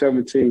rushing for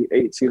 1,700,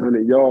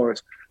 1,800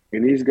 yards,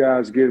 and these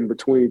guys getting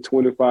between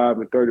 25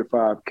 and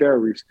 35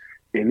 carries,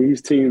 and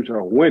these teams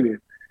are winning,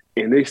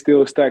 and they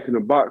still stacking the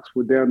box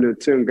with damn near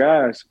 10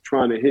 guys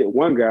trying to hit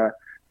one guy,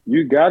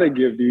 you got to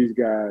give these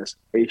guys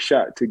a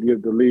shot to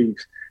give the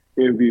league's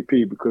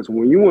MVP, because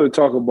when you want to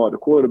talk about the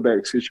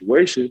quarterback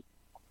situation,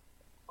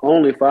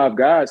 only 5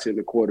 guys hit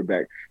the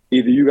quarterback.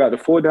 Either you got the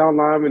 4-down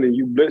lineman and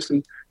you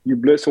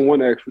blitzing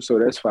one extra, so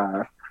that's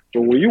 5.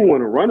 But when you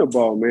want to run the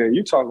ball, man,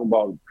 you talking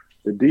about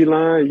the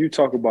D-line, you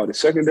talk about the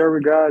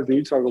secondary guys, and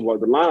you talk about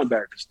the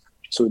linebackers.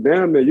 So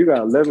damn man, you got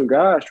 11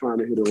 guys trying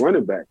to hit a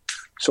running back.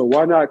 So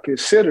why not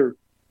consider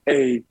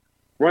a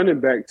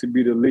running back to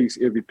be the league's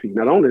MVP?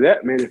 Not only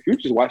that, man, if you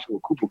just watch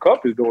what Cooper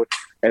Kupp is doing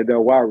at that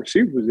wide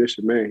receiver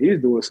position, man,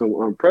 he's doing some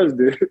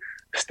unprecedented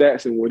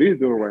stats in what he's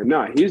doing right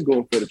now. He's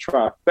going for the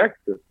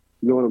trifecta.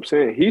 You know what I'm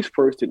saying? He's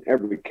first in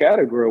every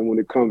category when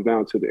it comes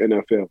down to the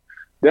NFL.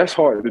 That's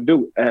hard to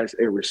do as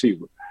a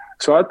receiver.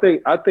 So I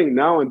think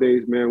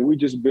nowadays, man, we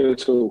just been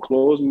so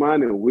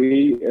closed-minded.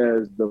 We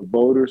as the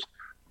voters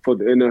for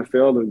the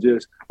NFL and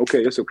just,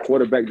 okay, it's a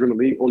quarterback-driven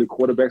league. Only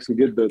quarterbacks can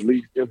get the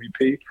league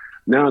MVP.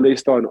 Now they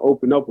starting to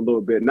open up a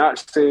little bit. Not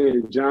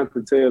saying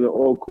Jonathan Taylor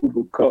or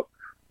Cooper Kupp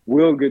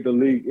will get the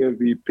league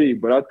MVP,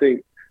 but I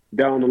think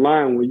down the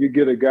line, when you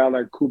get a guy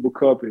like Cooper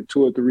Kupp in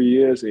 2 or 3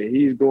 years and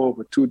he's going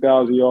for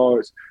 2,000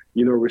 yards,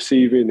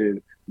 receiving,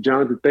 and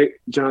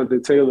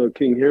Jonathan Taylor,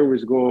 King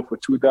Henry's going for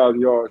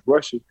 2,000 yards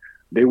rushing,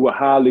 they will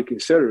highly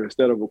consider,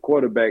 instead of a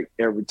quarterback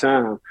every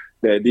time,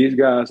 that these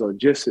guys are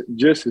just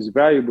as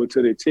valuable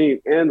to their team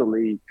and the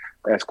league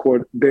as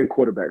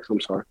quarterbacks.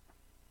 I'm sorry.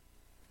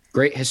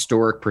 Great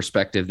historic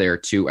perspective there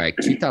too, Ike.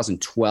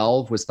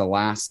 2012 was the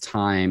last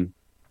time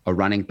a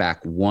running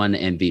back won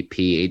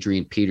MVP.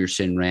 Adrian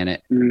Peterson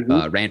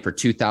ran for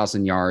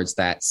 2,000 yards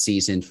that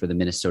season for the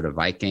Minnesota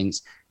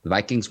Vikings. The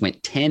Vikings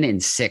went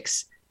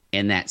 10-6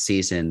 in that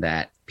season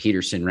that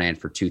Peterson ran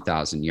for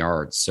 2,000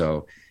 yards.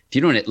 So if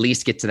you don't at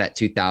least get to that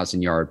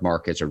 2,000 yard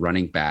mark as a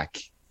running back,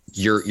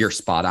 you're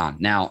spot on.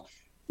 Now,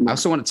 I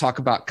also want to talk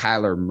about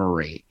Kyler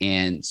Murray,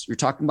 and you're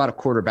talking about a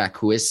quarterback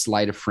who is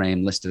slight of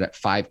frame, listed at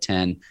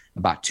 5'10",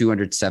 about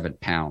 207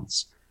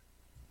 pounds.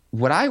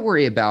 What I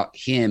worry about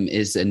him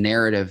is a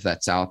narrative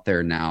that's out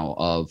there now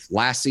of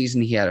last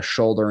season he had a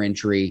shoulder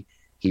injury.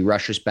 He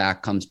rushes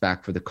back, comes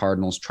back for the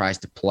Cardinals, tries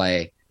to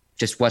play,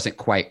 just wasn't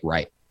quite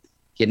right.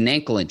 He had an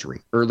ankle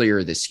injury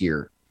earlier this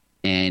year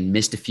and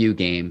missed a few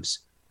games.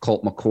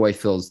 Colt McCoy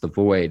fills the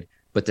void.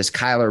 But does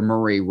Kyler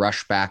Murray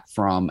rush back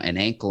from an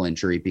ankle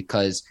injury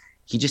because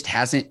he just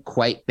hasn't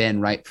quite been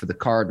right for the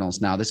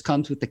Cardinals? Now, this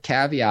comes with the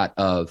caveat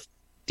of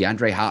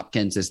DeAndre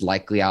Hopkins is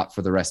likely out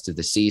for the rest of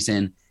the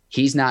season.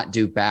 He's not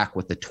due back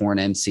with the torn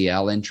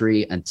MCL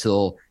injury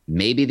until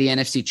maybe the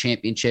NFC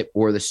Championship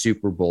or the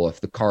Super Bowl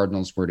if the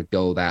Cardinals were to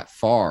go that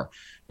far.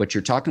 But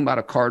you're talking about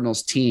a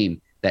Cardinals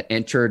team that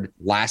entered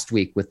last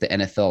week with the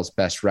NFL's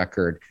best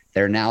record.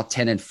 They're now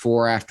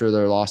 10-4 after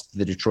their loss to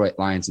the Detroit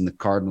Lions, and the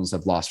Cardinals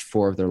have lost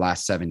 4 of their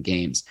last 7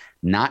 games,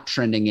 not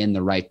trending in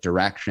the right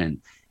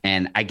direction.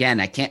 And again,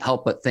 I can't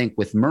help but think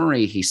with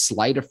Murray, he's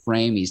slight of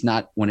frame. He's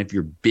not one of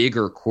your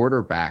bigger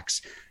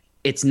quarterbacks.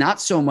 It's not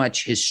so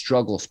much his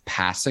struggles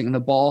passing the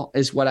ball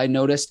is what I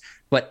noticed,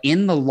 but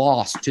in the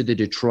loss to the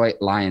Detroit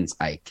Lions,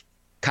 Ike,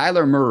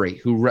 Kyler Murray,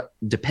 who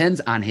depends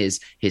on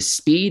his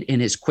speed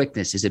and his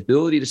quickness, his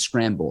ability to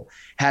scramble,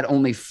 had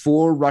only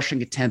 4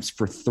 rushing attempts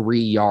for 3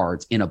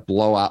 yards in a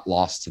blowout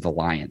loss to the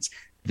Lions.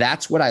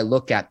 That's what I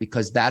look at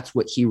because that's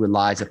what he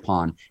relies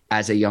upon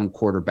as a young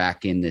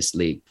quarterback in this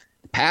league.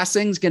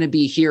 Passing's going to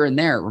be here and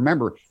there.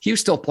 Remember, he was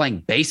still playing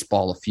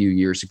baseball a few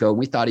years ago. And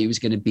we thought he was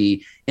going to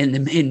be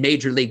in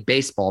Major League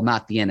Baseball,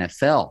 not the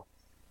NFL.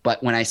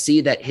 But when I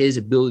see that his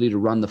ability to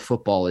run the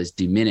football is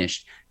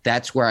diminished,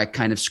 that's where I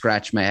kind of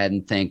scratch my head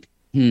and think,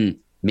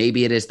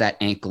 maybe it is that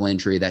ankle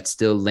injury that's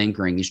still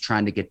lingering. He's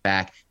trying to get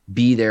back,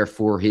 be there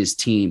for his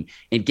team,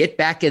 and get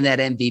back in that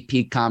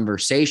MVP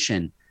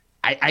conversation.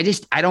 I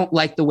don't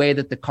like the way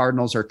that the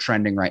Cardinals are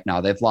trending right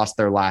now. They've lost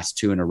their last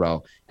 2 in a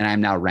row, and I'm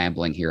now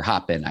rambling here.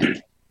 Hop in,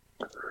 Ike.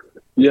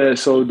 Yeah,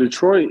 so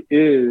Detroit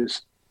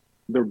is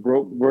the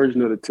broke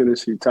version of the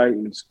Tennessee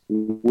Titans,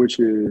 which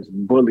is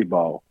bully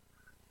ball.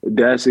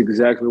 That's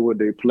exactly what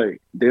they play.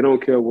 They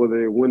don't care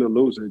whether they win or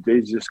lose. They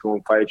just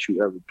going to fight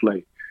you every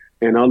play.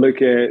 And I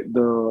look at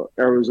the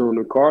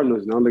Arizona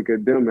Cardinals, and I look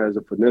at them as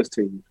a finesse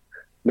team.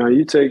 Now,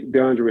 you take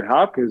DeAndre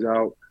Hopkins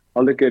out, I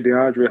look at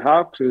DeAndre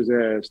Hopkins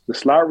as the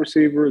slot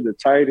receiver, the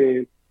tight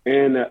end,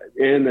 and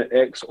the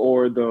X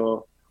or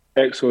the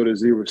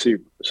Z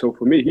receiver. So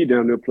for me, he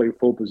down there playing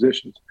 4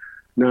 positions.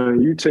 Now,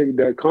 you take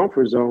that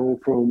comfort zone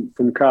from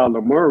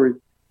Kyler Murray,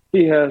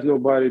 he has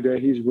nobody that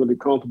he's really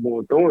comfortable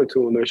in throwing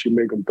to unless you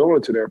make him throw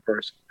it to that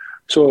person.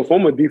 So if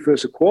I'm a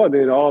defensive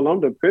coordinator, all I'm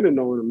depending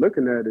on and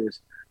looking at is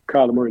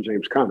Kyler Murray and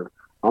James Conner.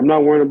 I'm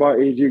not worrying about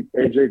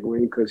AJ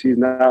Green because he's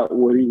not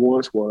what he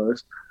once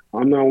was.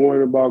 I'm not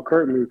worrying about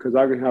Kirkman because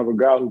I can have a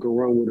guy who can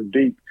run with him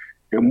deep.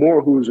 And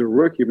Moore, who's a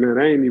rookie, man,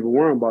 I ain't even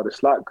worrying about the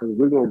slot because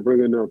we're going to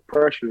bring enough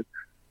pressure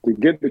to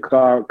get the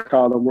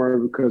Kyler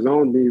Murray because I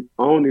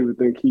don't even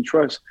think he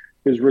trusts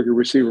his rookie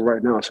receiver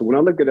right now. So when I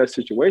look at that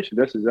situation,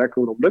 that's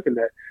exactly what I'm looking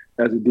at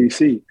as a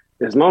DC.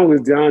 As long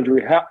as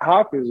DeAndre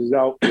Hopkins is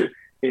out and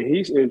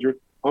he's injured,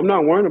 I'm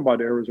not worrying about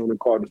the Arizona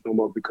Cardinals no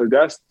more because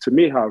that's, to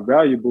me, how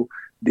valuable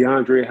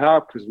DeAndre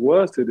Hopkins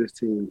was to this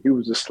team. He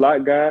was a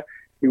slot guy.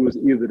 He was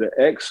either the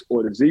X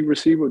or the Z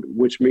receiver,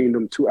 which means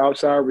them 2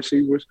 outside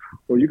receivers,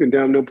 or you can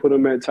damn near put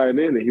him at tight end,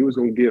 and he was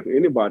going to give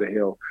anybody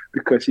hell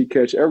because he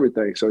catch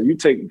everything. So you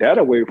take that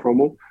away from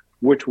him,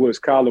 which was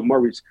Kyler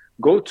Murray's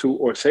go-to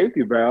or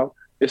safety valve,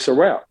 it's a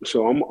wrap.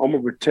 So I'm gonna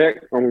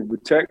protect,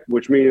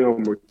 which means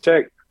I'm gonna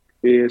protect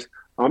is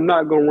I'm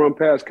not gonna run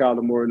past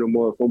Kyler Murray no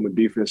more if I'm a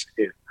defensive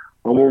end.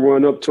 I'm gonna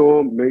run up to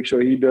him, make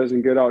sure he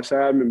doesn't get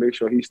outside me, make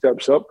sure he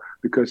steps up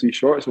because he's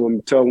short. So I'm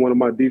gonna tell one of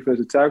my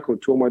defensive tackles,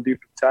 2 of my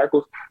defensive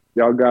tackles,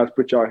 y'all guys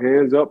put your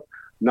hands up,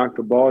 knock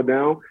the ball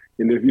down.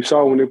 And if you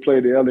saw when they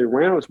played the LA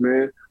Rams,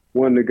 man,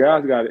 one of the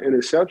guys got an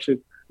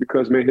interception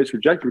because, man, his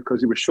trajectory, because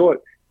he was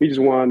short, he just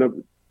wound up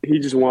he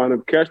just wound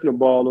up catching the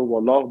ball over a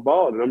lost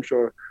ball, and I'm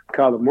sure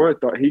Kyler Murray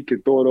thought he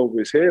could throw it over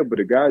his head, but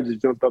the guy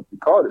just jumped up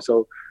and caught it.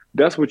 So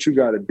that's what you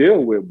got to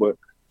deal with. But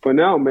for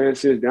now, man,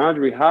 since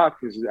DeAndre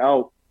Hopkins is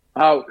out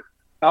of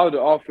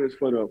the offense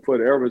for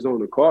the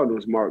Arizona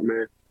Cardinals, Mark,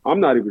 man, I'm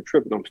not even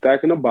tripping. I'm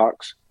stacking the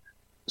box.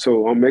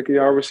 So I'm making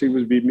y'all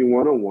receivers beat me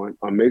one-on-one.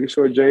 I'm making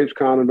sure James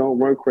Conner don't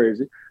run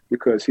crazy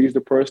because he's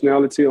the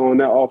personality on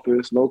that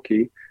offense,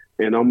 low-key.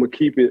 And I'm gonna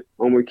keep it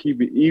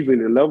even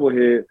and level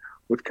head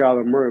with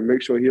Kyler Murray,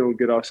 make sure he don't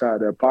get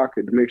outside that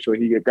pocket, to make sure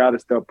he got to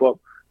step up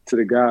to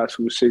the guys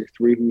who's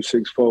 6'3", who's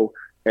 6'4",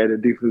 at a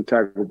defensive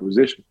tackle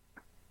position.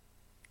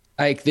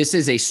 Ike, this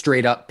is a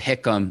straight up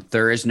pick 'em.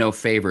 There is no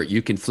favorite.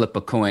 You can flip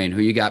a coin.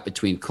 Who you got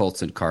between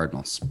Colts and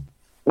Cardinals?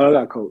 I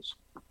got Colts.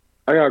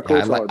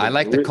 I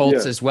like the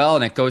Colts as well,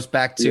 and it goes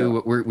back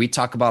to what we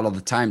talk about all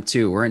the time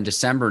too. We're in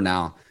December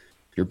now.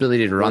 Your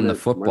ability to run the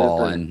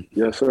football, and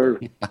yes, sir.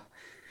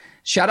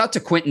 Shout out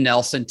to Quentin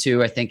Nelson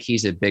too. I think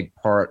he's a big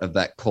part of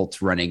that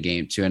Colts running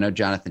game too. I know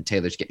Jonathan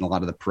Taylor's getting a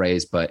lot of the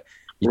praise, but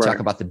you talk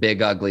about the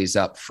big uglies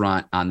up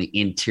front on the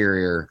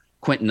interior.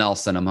 Quentin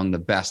Nelson, among the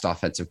best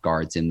offensive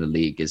guards in the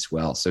league as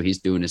well. So he's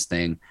doing his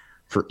thing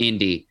for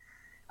Indy.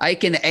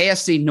 Ike, in the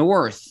AFC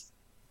North,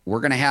 we're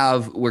going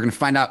to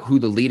find out who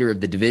the leader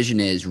of the division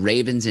is.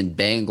 Ravens and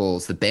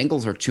Bengals. The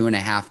Bengals are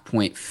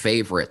 2.5-point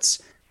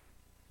favorites.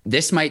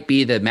 This might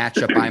be the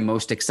matchup I'm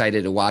most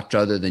excited to watch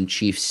other than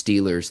Chiefs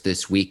Steelers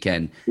this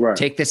weekend. Right.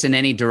 Take this in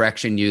any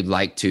direction you'd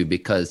like to,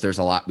 because there's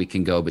a lot we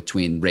can go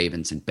between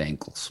Ravens and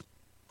Bengals.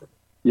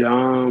 Yeah,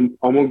 I'm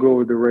going to go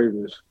with the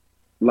Ravens.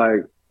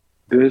 Like,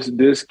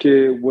 this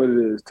kid, what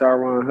it is,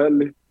 Tyler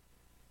Huntley?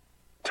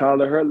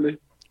 Tyler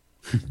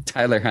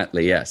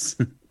Huntley, yes.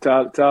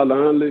 Tyler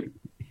Huntley.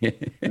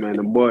 Man,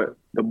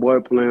 the boy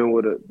playing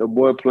with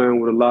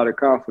a lot of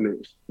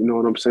confidence. You know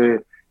what I'm saying?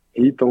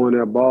 He throwing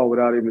that ball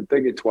without even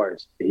thinking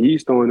twice.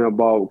 He's throwing that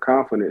ball with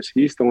confidence.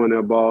 He's throwing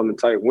that ball in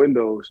tight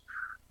windows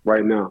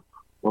right now.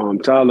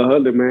 Tyler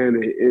Huntley, man,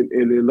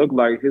 and it looked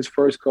like his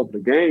first couple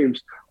of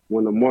games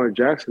when Lamar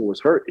Jackson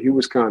was hurt, he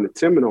was kind of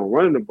timid on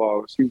running the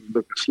ball. He was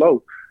looking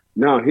slow.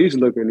 Now he's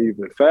looking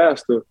even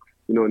faster,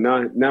 you know,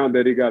 now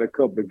that he got a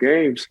couple of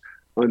games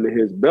under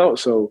his belt.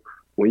 So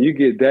when you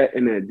get that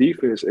in that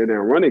defense and that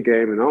running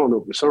game, and I don't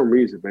know, for some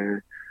reason,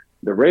 man,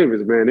 the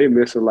Ravens, man, they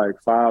missing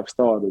like 5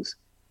 starters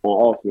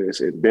on offense,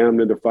 and damn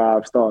near the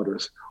 5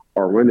 starters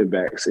are running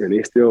backs, and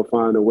they still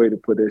find a way to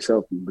put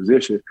themselves in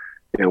position.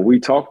 And we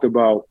talked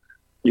about,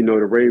 you know,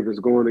 the Ravens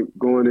going in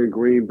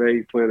Green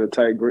Bay, playing a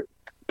tight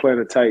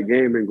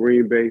game in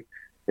Green Bay,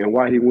 and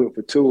why he went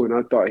for 2, and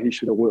I thought he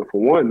should have went for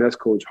 1. That's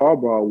Coach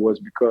Harbaugh, was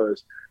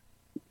because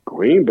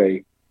Green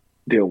Bay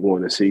didn't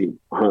want to see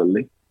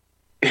Huntley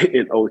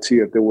in OT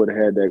if they would have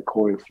had that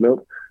coin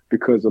flip,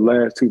 because the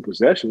last 2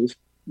 possessions,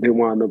 they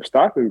wound up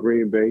stopping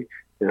Green Bay,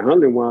 and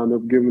Huntley wound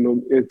up giving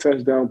them in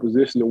touchdown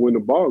position to win the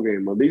ball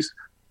game, at least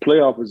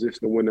playoff position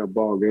to win that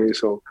ball game.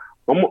 So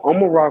I'm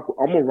a rock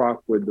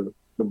with the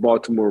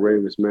Baltimore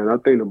Ravens, man. I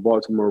think the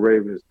Baltimore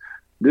Ravens,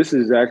 this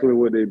is exactly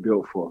what they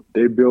built for.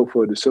 They built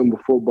for December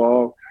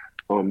football.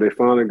 They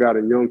finally got a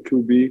young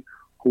QB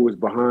who was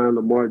behind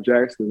Lamar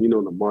Jackson. You know,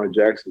 Lamar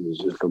Jackson is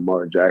just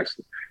Lamar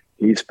Jackson.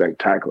 He's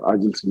spectacular. I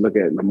just look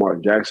at Lamar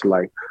Jackson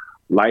like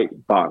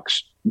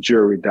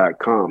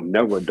lightboxjury.com.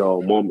 Never a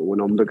dull moment when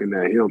I'm looking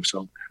at him.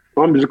 So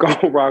I'm just going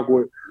to rock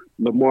with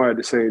Lamar at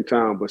the same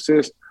time. But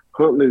since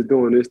Huntley's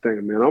doing this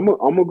thing, man, I'm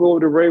gonna go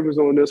with the Ravens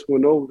on this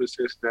one over the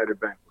Cincinnati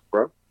Bengals,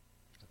 bro.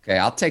 Okay,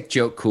 I'll take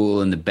Joe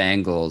Cool and the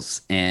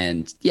Bengals.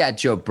 And, yeah,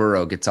 Joe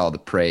Burrow gets all the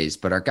praise,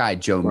 but our guy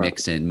Joe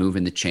Mixon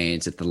moving the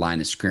chains at the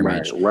line of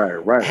scrimmage.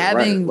 Right.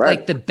 Having,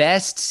 like, the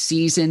best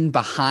season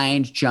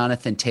behind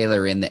Jonathan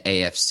Taylor in the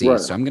AFC. Right.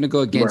 So I'm going to go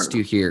against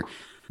you here.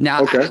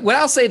 Now,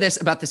 I'll say this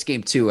about this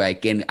game, too,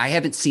 again, I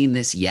haven't seen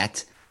this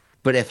yet,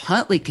 but if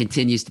Huntley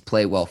continues to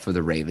play well for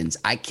the Ravens,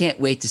 I can't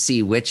wait to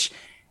see which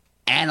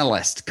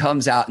analyst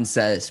comes out and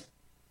says,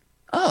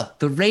 oh,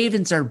 the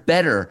Ravens are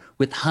better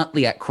with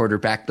Huntley at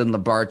quarterback than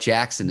Lamar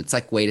Jackson. It's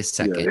like, wait a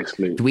second.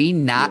 Do we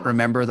not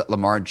remember that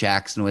Lamar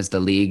Jackson was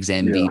the league's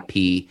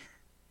MVP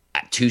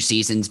 2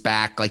 seasons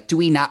back? Like, do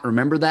we not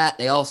remember that?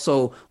 They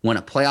also won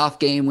a playoff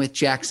game with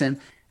Jackson.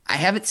 I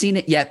haven't seen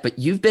it yet, but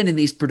you've been in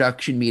these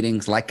production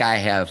meetings like I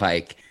have,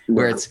 like,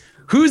 where it's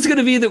who's going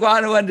to be the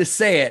one to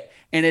say it,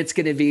 and it's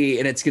going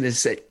to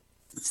say,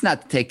 it's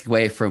not to take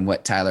away from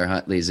what Tyler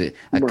Huntley's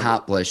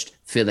accomplished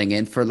filling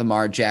in for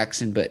Lamar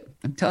Jackson, but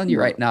I'm telling you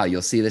right now,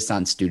 you'll see this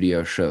on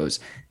studio shows.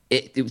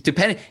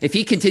 Depending if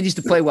he continues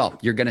to play well,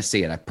 you're going to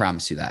see it. I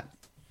promise you that.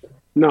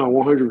 No,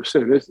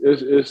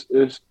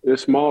 100%.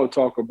 It's small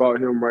talk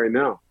about him right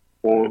now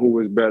on who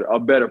is better, a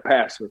better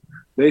passer.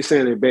 They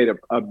saying they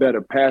a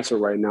better passer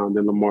right now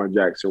than Lamar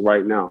Jackson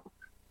right now.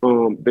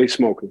 They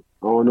smoking.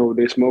 I don't know what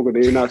they smoking.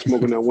 They're not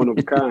smoking that one of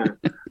a kind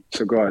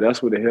cigar.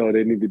 That's what the hell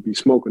they need to be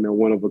smoking, that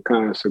one of a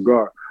kind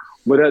cigar.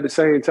 But at the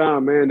same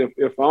time, man,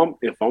 if I'm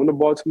the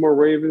Baltimore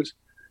Ravens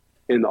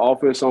and the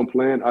offense I'm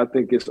playing, I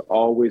think it's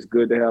always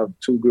good to have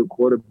 2 good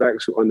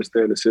quarterbacks who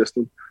understand the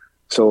system.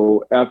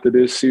 So after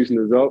this season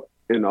is up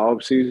in the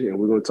offseason, and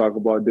we're going to talk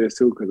about this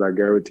too because I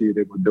guarantee you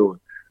they're going to do it.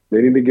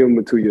 They need to give him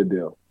a 2-year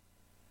deal.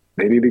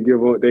 They need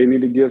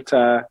to give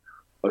Ty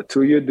a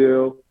 2-year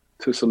deal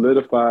to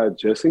solidify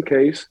just in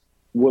case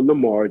with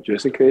Lamar,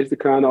 just in case the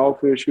kind of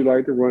offense you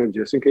like to run,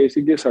 just in case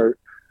he gets hurt,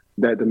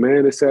 that the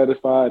man is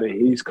satisfied and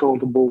he's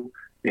comfortable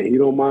and he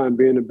don't mind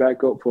being the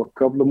backup for a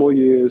couple of more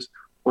years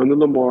under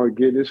Lamar,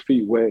 getting his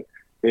feet wet,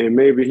 and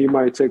maybe he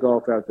might take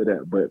off after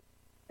that. But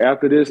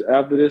after this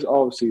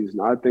offseason,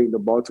 I think the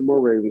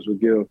Baltimore Ravens will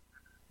give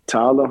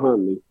Tyler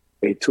Huntley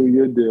a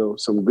 2-year deal,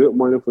 some good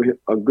money for him,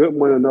 good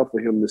money enough for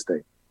him to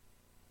stay.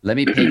 Let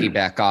me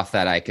piggyback off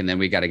that, Ike, and then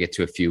we got to get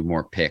to a few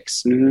more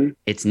picks. Mm-hmm.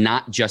 It's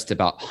not just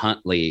about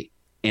Huntley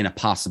in a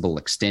possible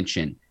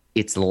extension.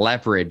 It's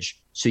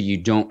leverage so you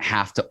don't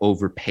have to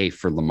overpay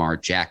for Lamar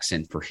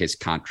Jackson for his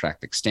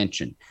contract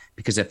extension.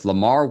 Because if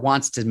Lamar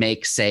wants to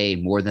make, say,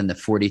 more than the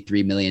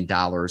 $43 million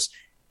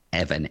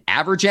of an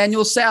average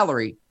annual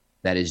salary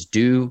that is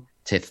due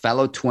to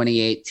fellow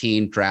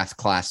 2018 draft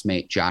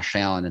classmate Josh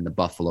Allen and the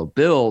Buffalo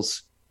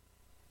Bills,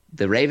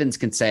 the Ravens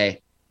can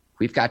say,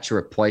 we've got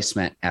your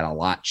replacement at a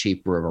lot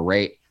cheaper of a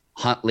rate.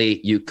 Huntley,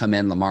 you come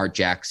in. Lamar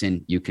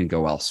Jackson, you can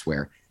go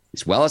elsewhere.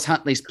 As well as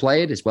Huntley's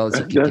played, as well as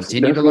he can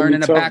continue to learn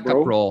in a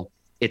backup role,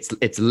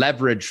 it's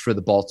leverage for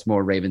the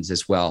Baltimore Ravens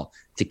as well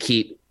to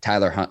keep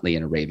Tyler Huntley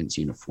in a Ravens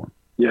uniform.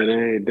 Yeah, they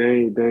ain't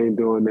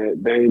doing that.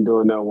 They ain't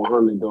doing that with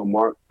Huntley doing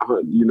Mark.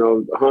 You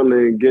know,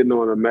 Huntley ain't getting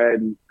on a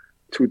Madden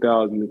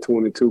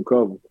 2022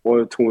 cover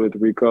or the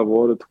 23 cover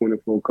or the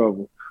 24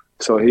 cover.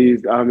 So we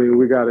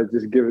got to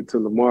just give it to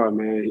Lamar,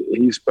 man.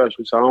 He's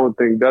special. So I don't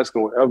think that's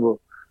going to ever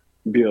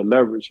be a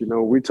leverage. You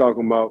know, we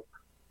talking about,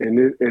 and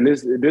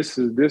this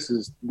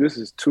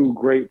is 2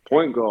 great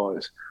point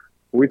guards.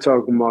 We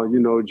talking about, you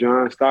know,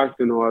 John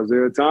Stockton or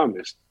Isaiah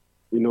Thomas.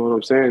 You know what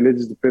I'm saying? It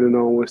just depending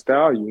on what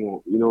style you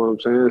want. You know what I'm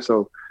saying?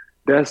 So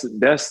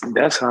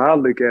that's how I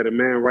look at it,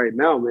 man. Right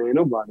now, man,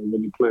 nobody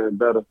really playing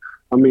better.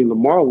 I mean,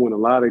 Lamar won a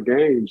lot of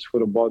games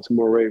for the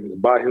Baltimore Ravens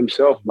by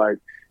himself. Like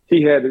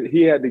he had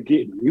to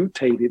get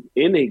mutated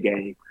in a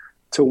game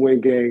to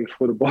win games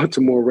for the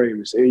Baltimore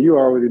Ravens. And you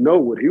already know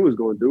what he was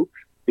going to do.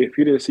 If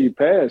he didn't see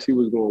pass, he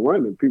was going to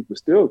run, and people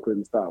still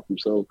couldn't stop him.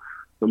 So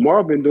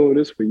Lamar been doing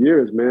this for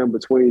years, man,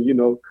 between, you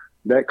know,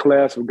 that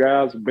class of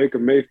guys, Baker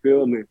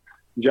Mayfield and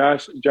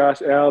Josh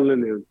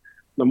Allen and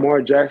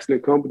Lamar Jackson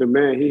and company,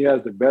 man, he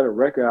has the better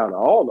record out of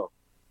all of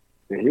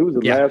them. And he was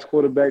the last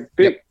quarterback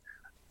pick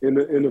in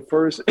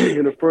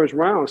the first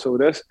round. So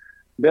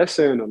that's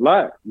saying a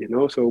lot, you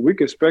know. So we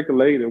can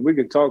speculate and we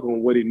can talk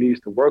on what he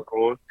needs to work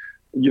on.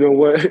 You know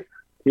what?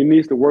 He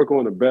needs to work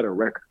on a better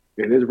record.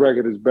 And his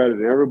record is better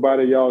than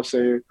everybody y'all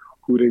saying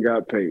who didn't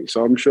got paid.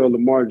 So I'm sure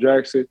Lamar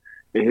Jackson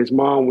and his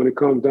mom, when it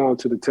comes down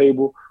to the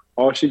table,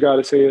 all she got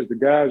to say is the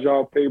guys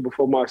y'all paid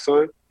before my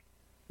son,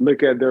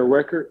 look at their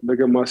record, look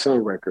at my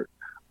son's record.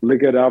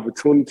 Look at the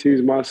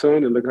opportunities my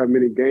son and look how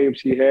many games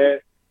he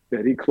had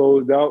that he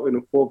closed out in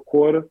the fourth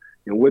quarter.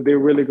 And what they're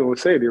really going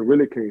to say, they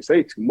really can't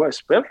say too much,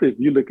 especially if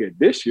you look at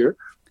this year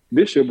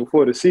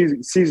before the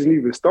season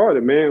even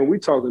started, man, we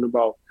talking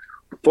about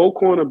 4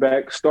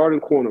 starting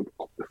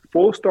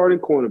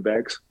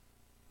cornerbacks,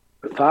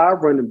 5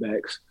 running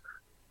backs,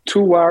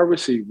 2 wide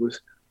receivers,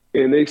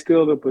 and they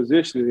still in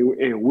position.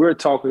 And we're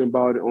talking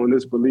about it on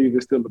this Believe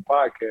It's Still the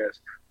podcast.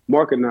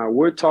 Mark and I,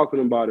 we're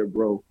talking about it,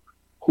 bro.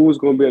 Who's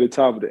going to be at the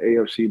top of the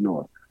AFC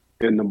North?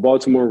 And the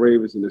Baltimore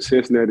Ravens and the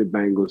Cincinnati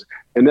Bengals.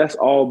 And that's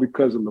all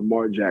because of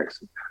Lamar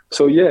Jackson.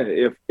 So, yeah,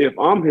 if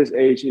I'm his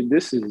agent,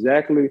 this is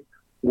exactly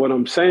what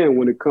I'm saying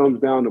when it comes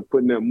down to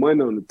putting that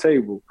money on the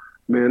table.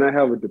 Man, I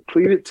have a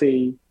depleted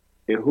team,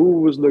 and who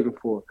was looking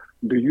for?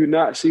 Do you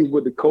not see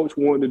what the coach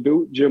wanted to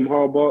do? Jim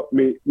Harbaugh,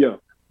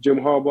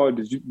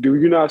 do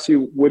you not see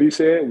what he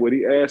said, what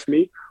he asked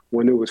me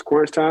when it was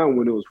crunch time,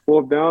 when it was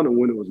 4th down, and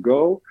when it was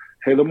goal?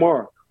 Hey,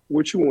 Lamar,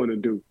 what you want to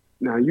do?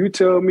 Now, you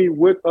tell me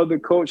what other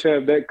coach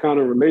have that kind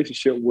of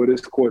relationship with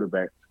his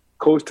quarterback.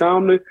 Coach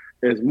Tomlin,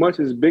 as much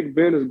as Big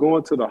Ben is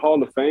going to the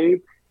Hall of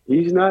Fame,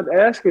 he's not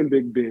asking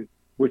Big Ben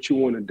what you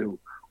want to do.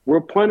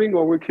 We're punting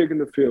or we're kicking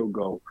the field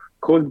goal.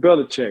 Coach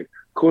Belichick,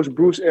 Coach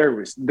Bruce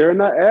Arians, they're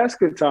not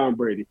asking Tom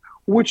Brady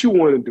what you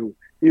want to do.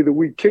 Either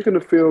we kicking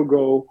the field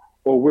goal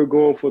or we're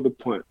going for the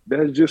punt.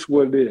 That's just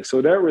what it is.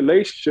 So that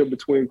relationship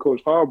between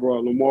Coach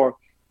Harbaugh, Lamar,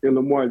 and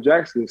Lamar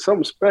Jackson is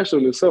something special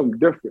and something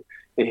different.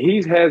 And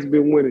he has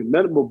been winning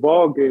nothing but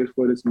ball games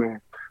for this man.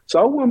 So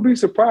I wouldn't be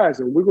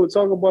surprised, and we're going to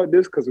talk about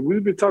this because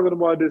we've been talking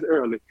about this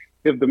early,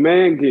 if the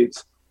man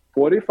gets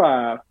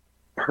 45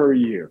 per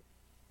year.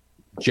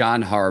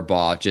 John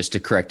Harbaugh, just to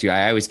correct you,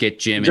 I always get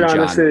Jim John, and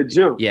John. I said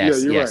Jim.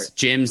 Yes, yeah, yes. Right.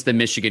 Jim's the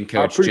Michigan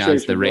coach.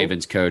 John's the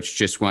Ravens coach.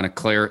 Just want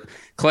to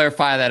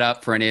clarify that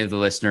up for any of the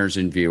listeners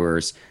and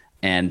viewers.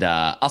 And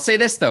I'll say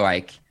this, though,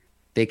 Ike.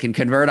 They can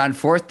convert on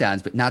 4th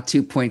downs, but not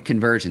 2-point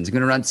conversions. I'm going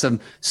to run some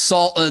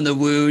salt in the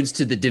wounds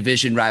to the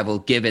division rival,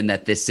 given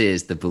that this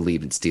is the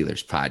Believe in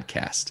Steelers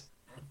podcast.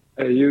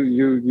 Hey,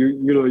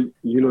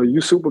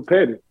 you super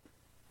petty.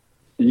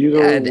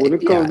 When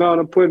it comes down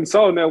to putting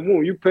salt in that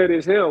wound, you petty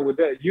as hell with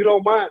that. You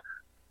don't mind.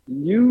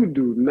 You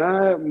do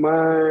not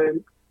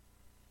mind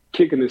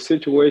kicking the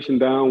situation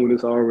down when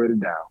it's already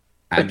down.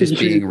 I'm just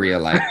being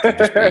real. I'm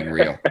just being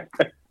real.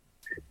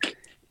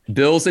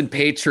 Bills and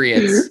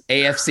Patriots,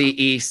 AFC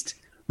East.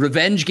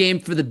 Revenge game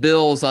for the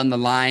Bills on the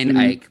line,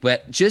 Ike.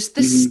 But just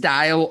the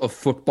style of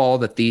football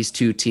that these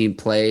two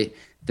teams play,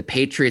 the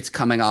Patriots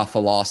coming off a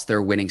loss,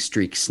 their winning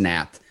streak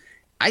snapped.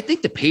 I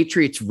think the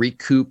Patriots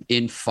recoup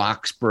in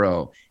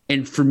Foxborough.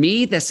 And for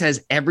me, this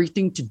has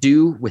everything to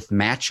do with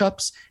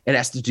matchups. It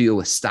has to do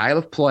with style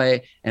of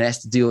play. And it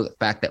has to do with the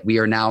fact that we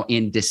are now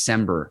in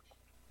December.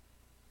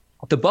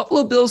 The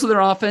Buffalo Bills with their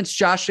offense,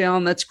 Josh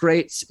Allen, that's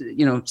great.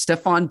 You know,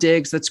 Stephon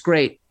Diggs, that's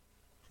great.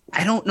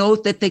 I don't know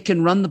that they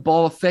can run the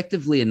ball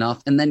effectively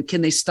enough. And then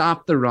can they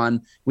stop the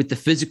run with the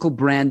physical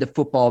brand of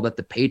football that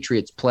the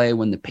Patriots play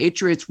when the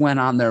Patriots went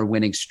on their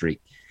winning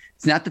streak?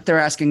 It's not that they're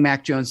asking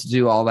Mac Jones to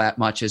do all that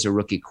much as a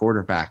rookie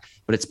quarterback,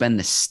 but it's been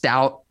the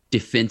stout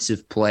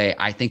defensive play.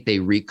 I think they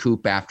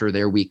recoup after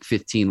their week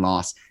 15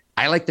 loss.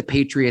 I like the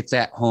Patriots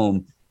at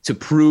home to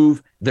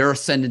prove their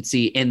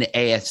ascendancy in the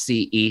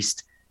AFC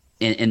East.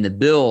 And the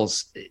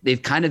Bills,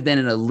 they've kind of been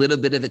in a little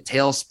bit of a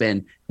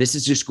tailspin. This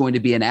is just going to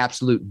be an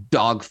absolute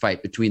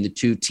dogfight between the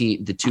two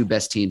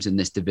best teams in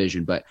this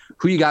division. But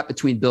who you got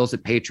between Bills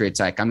and Patriots,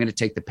 Ike? I'm going to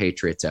take the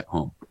Patriots at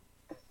home.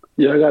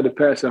 Yeah, I got the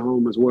Pats at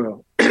home as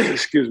well.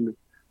 Excuse me.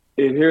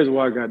 And here's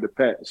why I got the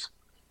Pats.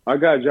 I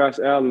got Josh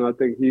Allen. I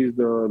think he's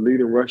the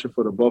leading rusher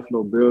for the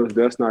Buffalo Bills.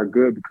 That's not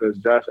good because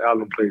Josh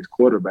Allen plays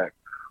quarterback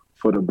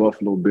for the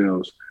Buffalo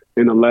Bills.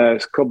 In the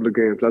last couple of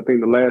games, I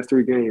think the last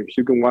 3 games,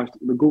 you can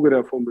Google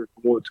that for me if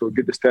you want to,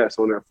 get the stats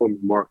on that for me,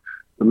 Mark.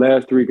 The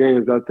last 3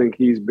 games, I think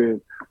he's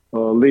been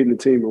leading the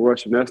team in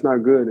rushing. That's not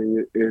good,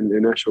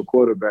 and that's your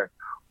quarterback.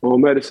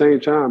 At the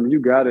same time, you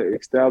got to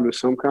establish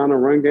some kind of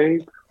run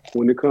game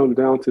when it comes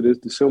down to this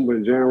December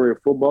and January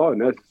of football,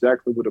 and that's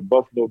exactly what the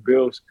Buffalo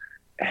Bills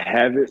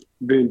haven't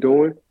been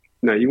doing.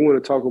 Now, you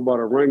want to talk about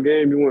a run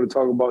game, you want to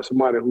talk about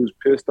somebody who's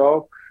pissed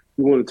off,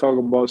 you want to talk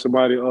about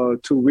somebody 2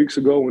 weeks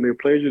ago when they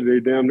played you,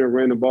 they damn near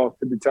ran the ball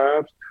 50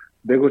 times.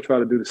 They're going to try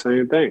to do the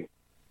same thing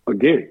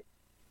again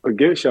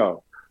against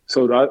y'all.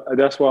 So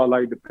that's why I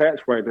like the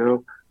Pats right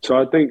now. So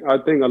I think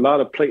a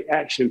lot of play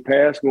action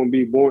pass going to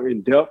be more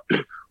in depth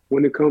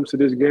when it comes to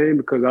this game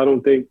because I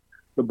don't think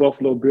the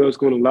Buffalo Bills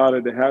going to allow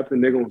that to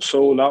happen. They're going to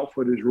sold out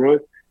for this run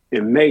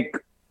and make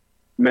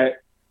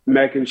Matt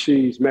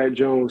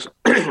Jones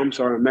pass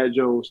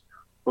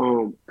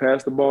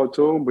the ball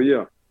to him. But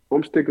yeah,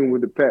 I'm sticking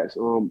with the Pats.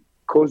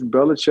 Coach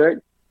Belichick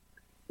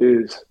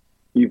is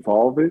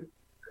evolving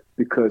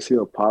because he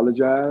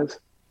apologized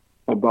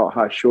about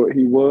how short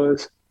he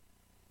was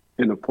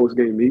in a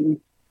post-game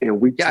meeting.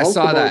 And we talked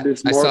about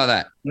this, Mark. I saw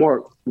that.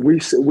 Mark, we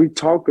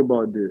talked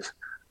about this.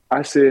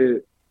 I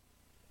said,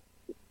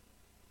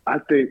 I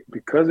think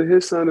because of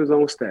his son is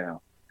on staff,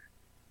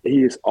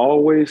 he is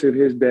always in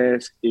his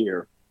dad's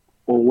ear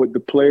on what the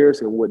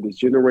players and what this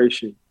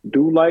generation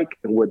do like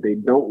and what they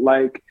don't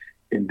like.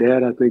 And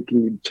Dad, I think he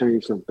need to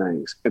change some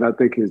things. And I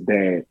think his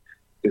dad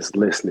is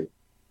listening.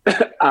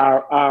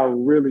 I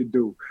really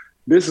do.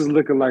 This is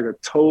looking like a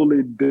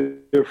totally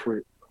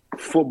different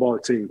football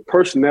team.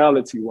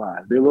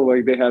 Personality-wise, they look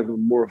like they're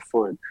having more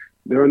fun.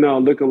 They're now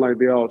looking like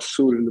they're all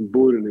suited and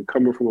booted and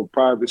coming from a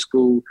private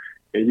school,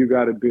 and you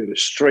got to build a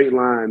straight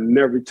line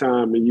every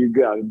time, and you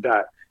got to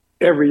dot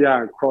every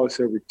I and cross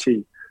every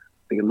T.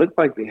 They look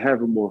like they're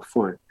having more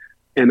fun.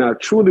 And I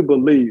truly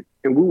believe,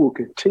 and we will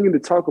continue to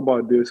talk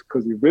about this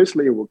because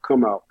eventually it will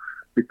come out,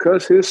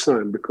 because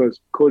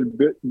Coach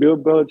Bill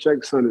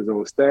Belichick's son is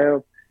on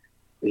staff,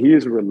 he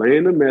is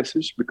relaying a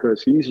message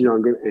because he's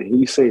younger and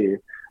he's saying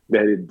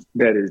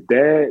that his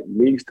dad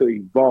needs to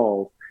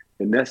evolve,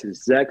 and that's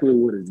exactly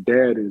what his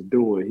dad is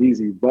doing.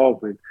 He's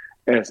evolving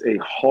as a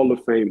Hall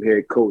of Fame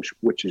head coach,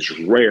 which is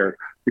rare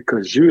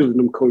because usually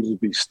them coaches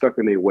be stuck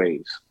in their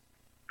ways.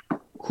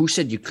 Who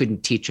said you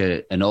couldn't teach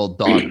an old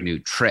dog new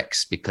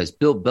tricks? Because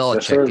Bill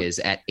Belichick is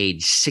at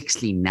age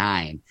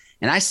 69.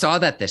 And I saw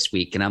that this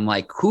week, and I'm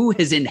like, who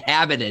has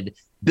inhabited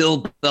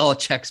Bill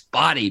Belichick's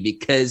body?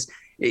 Because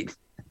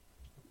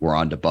we're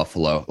on to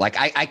Buffalo. Like,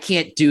 I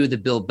can't do the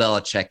Bill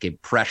Belichick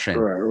impression,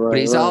 but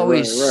he's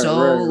always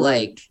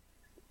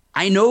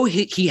I know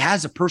he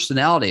has a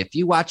personality. If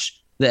you watch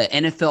the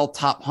NFL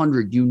Top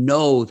 100, you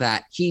know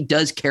that he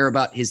does care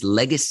about his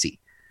legacy.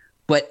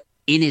 But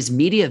in his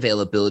media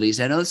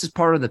availabilities, I know this is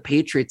part of the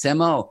Patriots'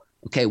 MO.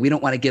 Okay, we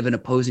don't want to give an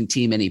opposing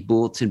team any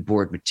bulletin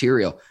board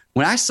material.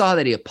 When I saw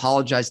that he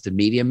apologized to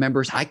media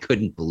members, I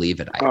couldn't believe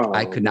it.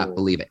 I could not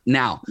believe it.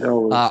 Now,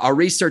 our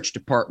research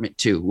department,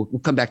 too, we'll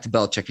come back to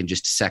Belichick in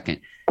just a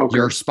second. Okay.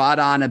 You're spot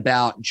on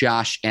about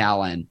Josh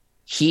Allen.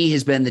 He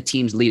has been the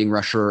team's leading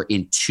rusher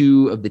in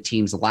 2 of the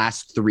team's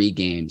last 3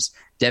 games.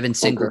 Devin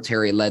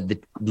Singletary led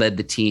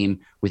the team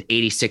with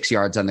 86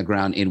 yards on the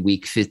ground in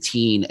week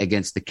 15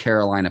 against the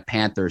Carolina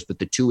Panthers. But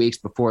the 2 weeks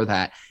before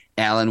that,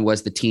 Allen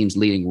was the team's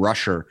leading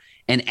rusher.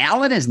 And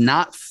Allen is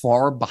not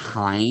far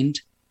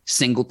behind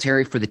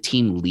Singletary for the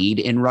team lead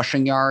in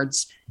rushing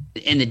yards.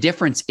 And the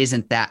difference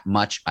isn't that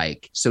much,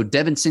 Ike. So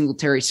Devin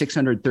Singletary,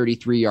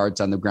 633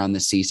 yards on the ground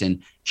this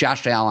season.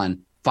 Josh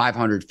Allen,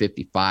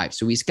 555.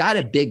 So he's got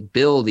a big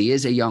build. He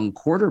is a young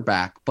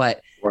quarterback,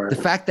 but the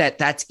fact that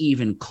that's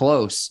even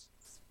close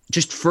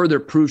just further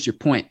proves your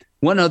point.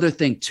 One other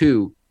thing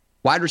too,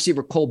 wide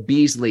receiver Cole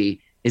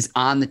Beasley is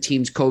on the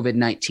team's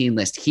COVID-19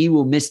 list. He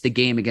will miss the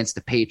game against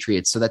the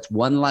Patriots. So that's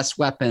one less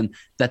weapon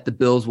that the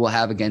Bills will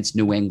have against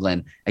New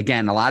England.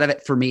 Again, a lot of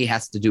it for me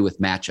has to do with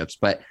matchups,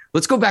 but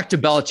let's go back to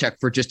Belichick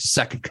for just a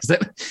second, because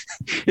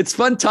it's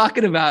fun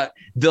talking about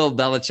Bill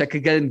Belichick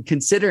again,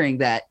 considering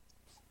that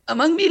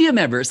among media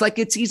members, like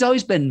he's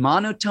always been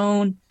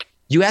monotone.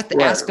 You have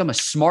to ask him a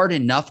smart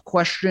enough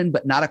question,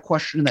 but not a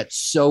question that's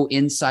so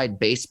inside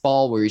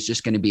baseball where he's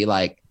just going to be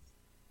like,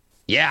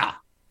 yeah.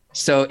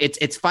 So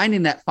it's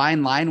finding that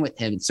fine line with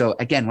him. So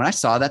again, when I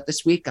saw that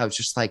this week, I was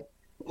just like,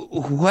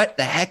 what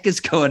the heck is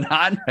going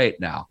on right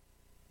now?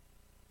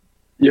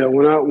 Yeah,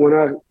 when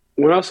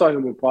I saw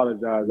him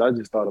apologize, I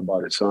just thought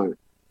about his son.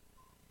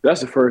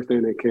 That's the first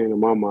thing that came to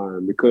my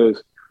mind,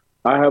 because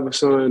I have a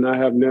son, I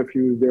have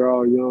nephews, they're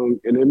all young,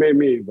 and it made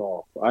me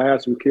involved. I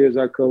have some kids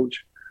I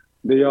coach,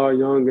 they all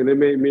young, and they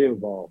made me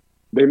involved.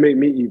 They make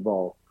me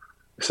evolve.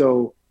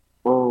 So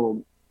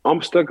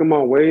I'm stuck in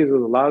my ways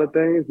with a lot of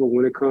things, but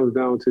when it comes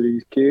down to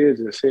these kids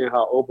and seeing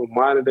how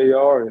open-minded they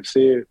are and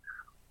seeing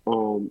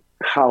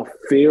how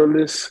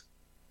fearless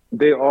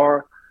they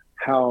are,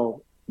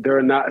 how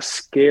they're not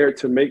scared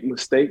to make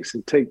mistakes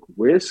and take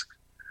risks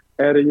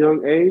at a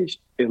young age,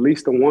 at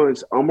least the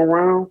ones I'm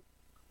around,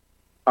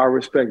 I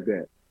respect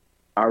that.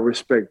 I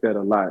respect that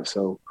a lot.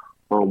 So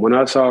when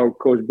I saw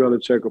Coach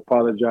Belichick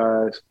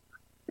apologize,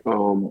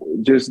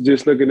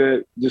 just looking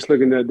at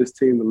this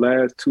team the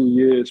last 2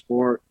 years,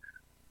 Mark,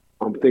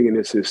 I'm thinking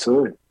it's his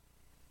son.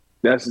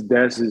 That's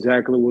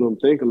exactly what I'm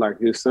thinking. Like,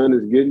 his son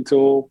is getting to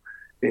him,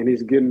 and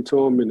he's getting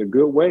to him in a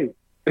good way.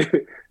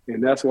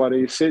 And that's why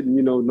they're sitting,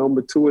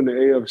 number 2 in the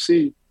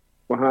AFC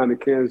behind the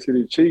Kansas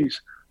City Chiefs,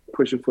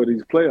 pushing for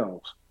these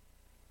playoffs.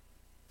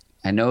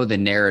 I know the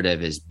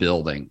narrative is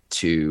building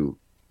to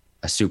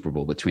a Super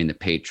Bowl between the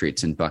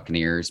Patriots and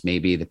Buccaneers,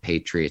 maybe the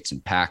Patriots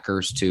and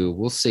Packers too.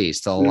 We'll see.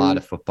 Still a lot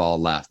of football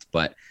left,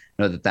 but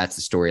I know that that's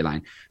the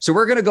storyline. So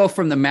we're going to go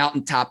from the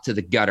mountaintop to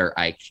the gutter,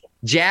 Ike.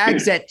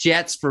 Jags at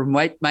Jets for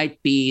what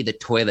might be the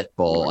Toilet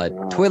Bowl. A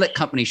toilet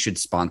company should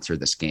sponsor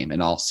this game,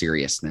 in all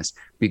seriousness.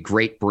 Be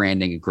great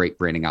branding, a great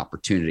branding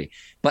opportunity.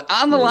 But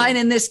on the line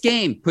in this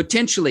game,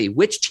 potentially,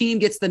 which team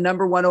gets the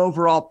number 1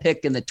 overall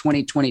pick in the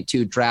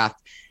 2022 draft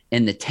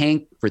in the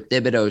tank for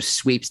Thibodeau's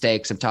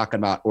sweepstakes? I'm talking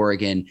about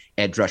Oregon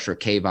edge rusher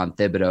Kayvon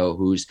Thibodeau,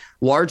 who's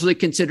largely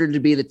considered to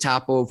be the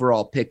top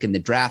overall pick in the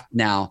draft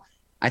now.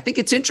 I think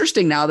it's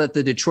interesting now that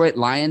the Detroit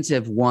Lions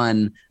have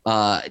won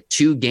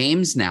 2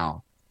 games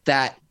now,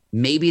 that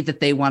maybe that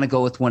they want to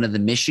go with one of the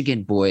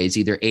Michigan boys,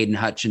 either Aiden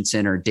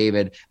Hutchinson or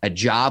David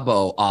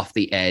Ajabo off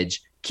the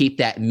edge, keep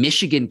that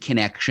Michigan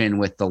connection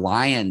with the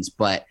Lions.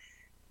 But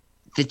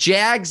the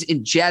Jags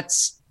and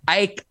Jets,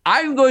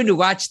 I'm going to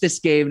watch this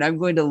game and I'm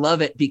going to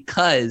love it,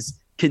 because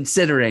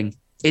considering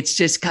it's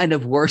just kind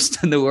of worse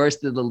than the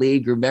worst of the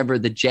league. Remember,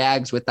 the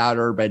Jags without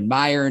Urban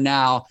Meyer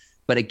now.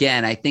 But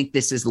again, I think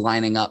this is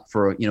lining up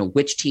for,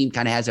 which team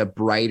kind of has a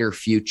brighter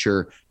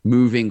future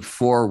moving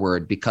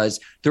forward, because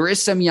there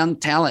is some young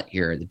talent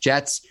here. The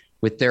Jets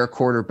with their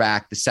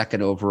quarterback, the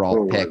 2nd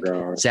overall pick,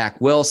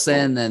 Zach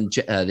Wilson, and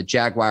the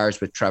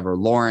Jaguars with Trevor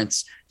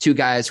Lawrence, 2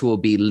 guys who will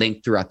be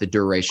linked throughout the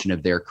duration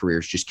of their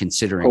careers, just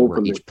considering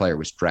where each player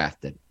was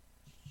drafted.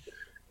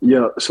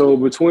 Yeah, so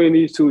between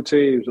these 2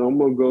 teams, I'm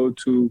going to go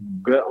to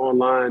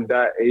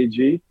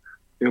betonline.ag.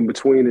 And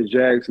between the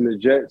Jags and the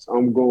Jets,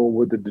 I'm going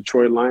with the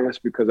Detroit Lions,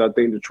 because I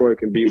think Detroit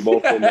can beat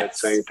both of them at the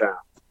same time.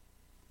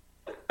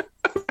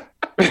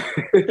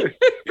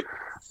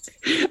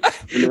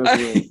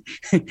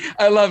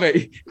 I love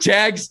it.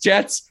 Jags,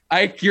 Jets,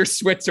 Ike, you're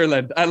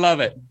Switzerland. I love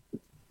it.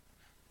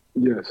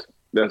 Yes,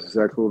 that's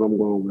exactly what I'm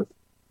going with.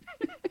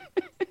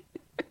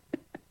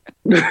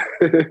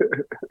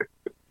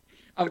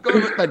 I'm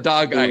going with my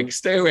dog, Ike.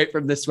 Stay away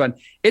from this one.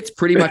 It's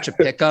pretty much a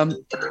pick 'em.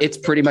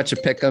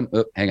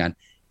 Oh, hang on.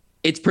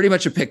 It's pretty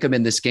much a pick 'em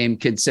in this game,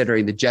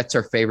 considering the Jets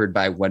are favored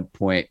by 1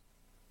 point.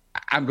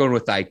 I'm going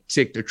with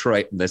take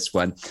Detroit in this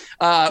one.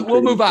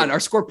 We'll move on. Our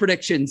score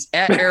predictions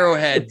at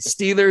Arrowhead: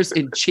 Steelers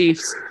and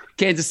Chiefs.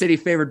 Kansas City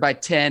favored by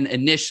 10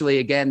 initially.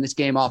 Again, this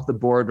game off the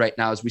board right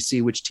now as we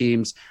see which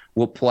teams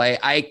will play.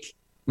 Ike,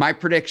 my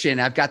prediction: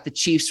 I've got the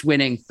Chiefs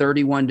winning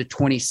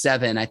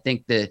 31-27. I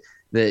think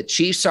the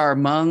Chiefs are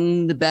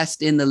among the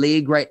best in the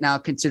league right now,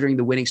 considering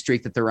the winning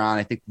streak that they're on.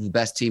 I think they're the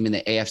best team in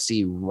the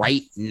AFC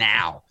right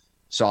now.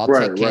 So I'll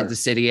take Kansas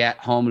City at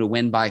home to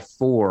win by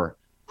 4.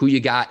 Who you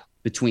got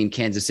between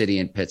Kansas City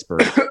and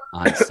Pittsburgh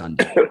on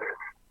Sunday?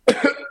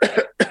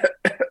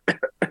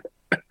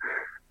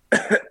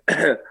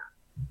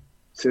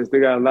 Since they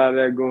got a lot of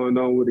that going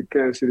on with the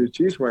Kansas City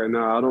Chiefs right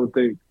now, I don't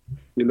think,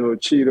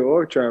 Cheetah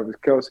or Travis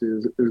Kelce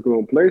is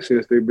going to play,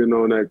 since they've been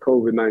on that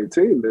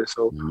COVID-19 list.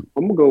 So I'm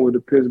going to go with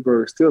the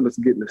Pittsburgh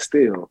Steelers getting the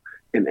steal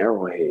in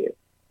Arrowhead.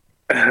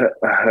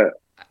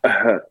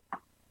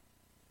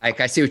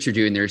 I see what you're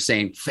doing there,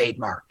 saying fade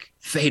mark.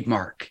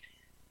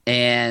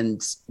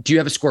 And do you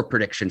have a score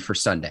prediction for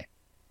Sunday?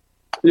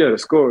 Yeah, the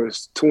score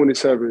is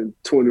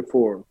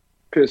 27-24.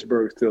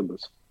 Pittsburgh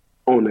Steelers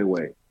on their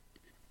way.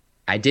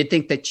 I did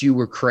think that you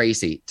were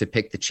crazy to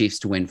pick the Chiefs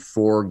to win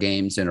 4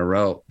 games in a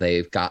row.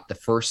 They've got the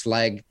first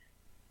leg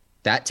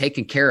that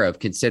taken care of,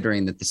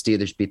 considering that the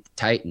Steelers beat the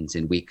Titans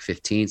in week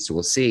 15. So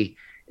we'll see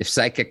if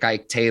psychic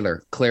Ike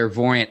Taylor,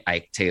 clairvoyant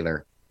Ike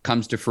Taylor,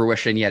 comes to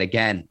fruition yet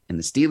again. And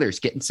the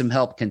Steelers getting some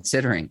help,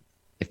 considering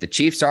if the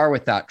Chiefs are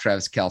without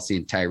Travis Kelce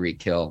and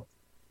Tyreek Hill,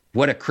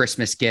 what a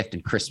Christmas gift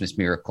and Christmas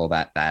miracle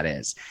that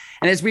is.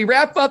 And as we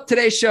wrap up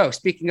today's show,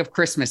 speaking of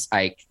Christmas,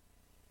 Ike,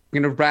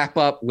 we're going to wrap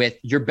up with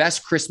your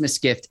best Christmas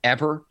gift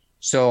ever.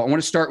 So I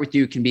want to start with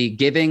you. It can be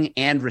giving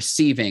and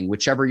receiving,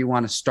 whichever you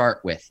want to start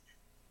with.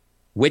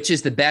 Which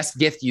is the best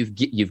gift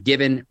you've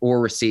given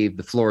or received?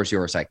 The floor is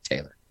yours, Ike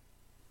Taylor.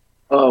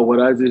 What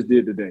I just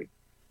did today.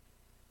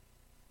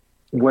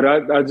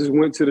 I just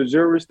went to the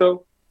jewelry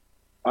store.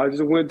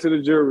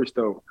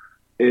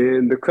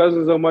 And the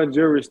cousins on my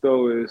jewelry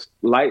store is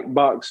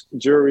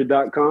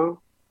lightboxjewelry.com.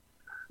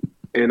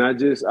 And I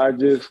just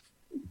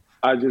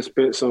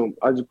spent some.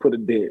 I just put a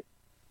dent.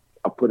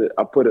 I put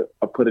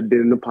a dent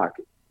in the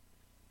pocket.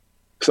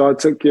 So I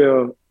took care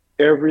of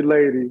every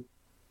lady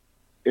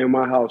in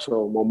my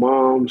household, my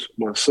mom's,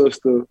 my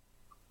sister,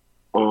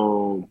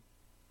 my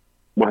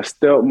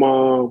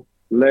stepmom,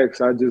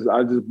 Lex. I just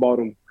bought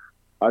them.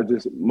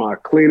 My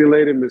cleaning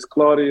lady, Miss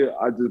Claudia.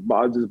 I just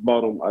bought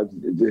them.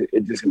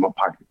 It just hit my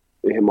pocket.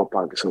 It hit my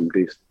pocket something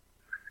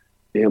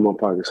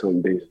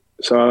decent.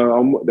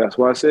 So that's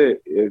why I said,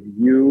 if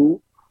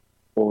you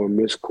or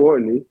Miss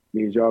Courtney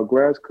need y'all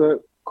grass cut,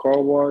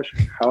 car wash,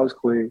 house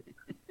clean,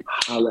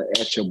 holla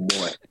at your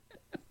boy.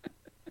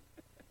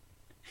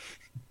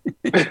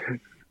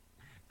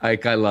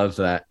 Ike, I love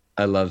that.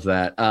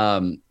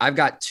 I've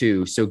got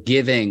 2. So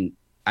giving,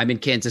 I'm in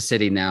Kansas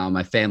City now.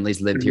 My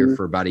family's lived here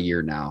for about a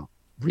year now,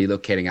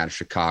 relocating out of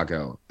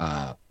Chicago.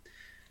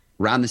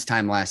 Around this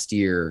time last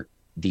year,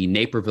 the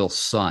Naperville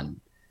Sun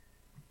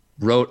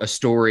wrote a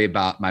story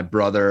about my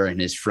brother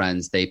and his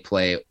friends. They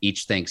play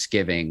each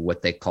Thanksgiving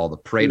what they call the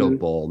Pradle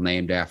Bowl,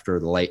 named after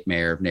the late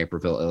mayor of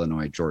Naperville,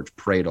 Illinois, George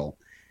Pradle.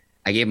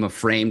 I gave him a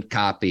framed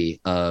copy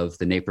of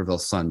the Naperville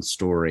Sun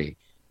story.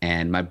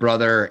 And my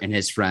brother and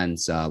his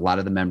friends, a lot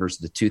of the members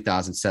of the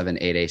 2007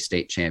 8A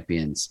state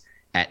champions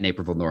at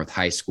Naperville North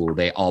High School,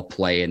 they all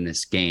play in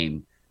this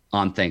game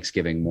on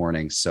Thanksgiving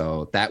morning.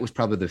 So that was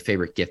probably the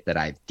favorite gift that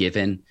I've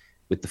given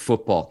with the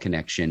football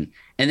connection.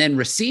 And then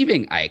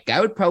receiving, Ike, I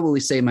would probably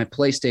say my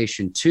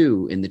PlayStation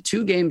 2 in the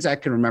 2 games I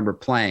can remember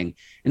playing.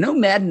 I know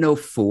Madden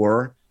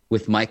 04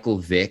 with Michael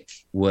Vick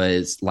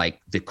was like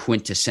the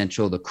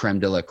quintessential, the creme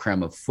de la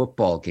creme of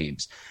football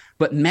games.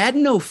 But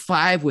Madden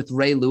 05 with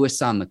Ray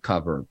Lewis on the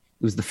cover,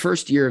 it was the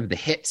first year of the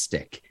hit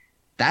stick.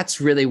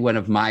 That's really one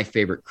of my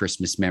favorite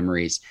Christmas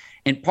memories.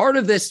 And part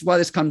of this, why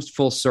this comes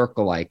full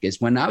circle, like, is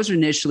when I was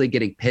initially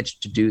getting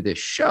pitched to do this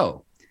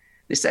show,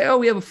 they say, oh,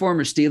 we have a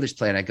former Steelers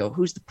player. And I go,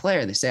 who's the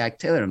player? They say Ike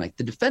Taylor. I'm like,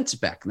 the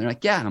defensive back. And they're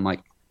like, yeah. And I'm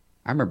like,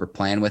 I remember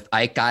playing with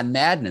Ike on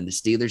Madden and the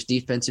Steelers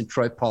defense and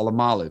Troy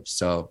Polamalu.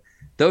 So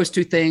those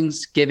 2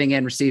 things, giving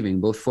and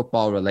receiving, both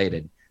football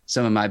related,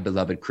 some of my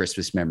beloved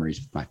Christmas memories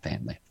with my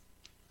family.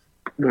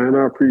 Man,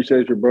 I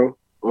appreciate you, bro.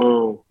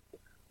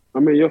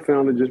 Your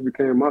family just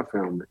became my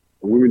family.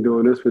 We've been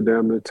doing this for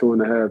damn near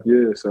 2.5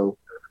 years. So,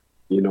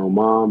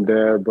 mom,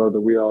 dad,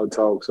 brother, we all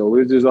talk. So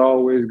it's just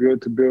always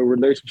good to build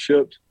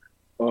relationships.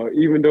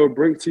 Even though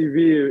Brink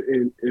TV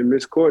and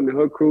Miss Courtney and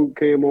her crew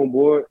came on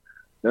board,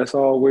 that's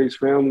always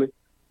family.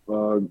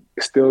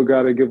 Still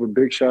got to give a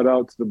big shout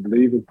out to the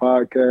Believing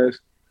podcast.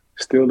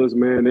 Steelers,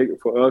 man,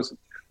 for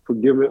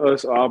giving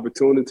us an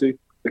opportunity,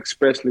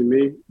 especially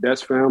me.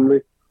 That's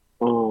family.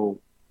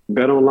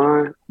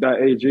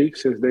 BetOnline.ag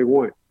since day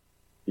one.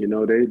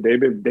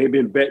 They've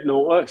been betting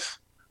on us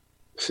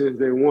since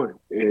day one.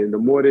 And the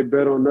more they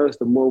bet on us,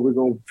 the more we're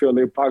gonna fill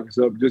their pockets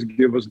up. Just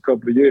give us a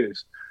couple of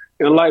years.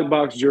 And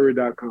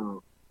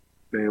lightboxjewelry.com.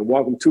 Man,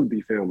 welcome to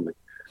the family.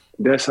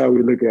 That's how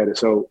we look at it.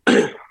 So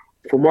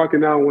for Mark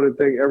and I want to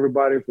thank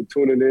everybody for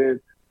tuning in.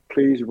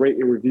 Please rate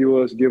and review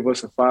us. Give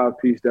us a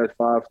 5-piece. That's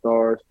 5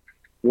 stars.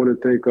 Want to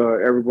thank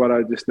everybody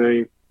I just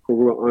named for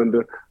Real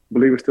Under.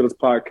 Believe It Steelers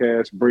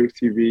podcast, Braves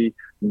TV,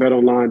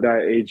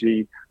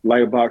 betonline.ag,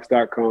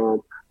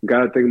 lightbox.com.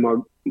 Gotta thank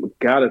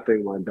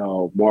my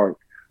dog, Mark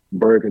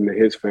Bergen, and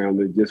his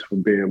family just for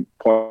being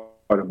part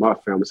of my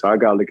family. So I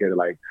gotta look at it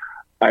like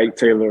Ike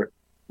Taylor,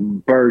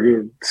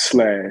 Bergen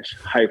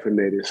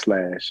 /hyphenated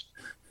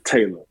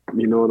 /Taylor.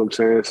 You know what I'm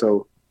saying?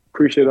 So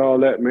appreciate all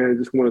that, man.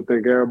 Just want to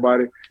thank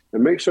everybody.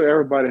 And make sure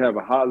everybody have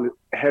a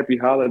happy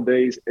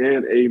holidays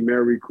and a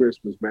Merry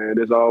Christmas, man.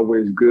 It's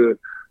always good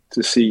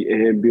to see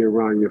and be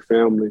around your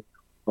family.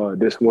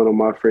 This is one of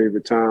my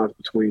favorite times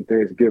between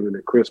Thanksgiving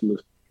and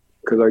Christmas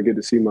because I get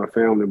to see my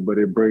family, but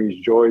it brings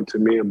joy to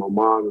me and my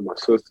mom and my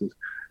sisters,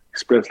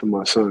 especially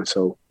my son.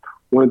 So I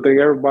want to thank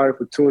everybody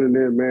for tuning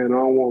in, man. I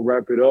don't want to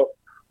wrap it up.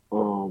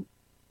 I'm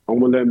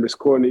going to let Miss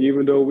Courtney,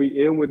 even though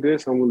we end with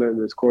this, I'm going to let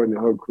Miss Courtney,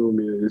 her crew,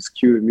 me, it's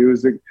cute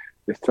music,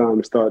 it's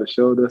time to start the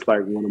show. That's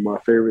like one of my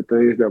favorite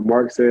things that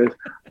Mark says.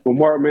 Well,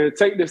 Mark, man,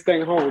 take this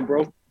thing home,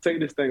 bro. Take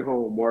this thing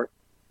home, Mark.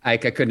 I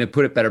couldn't have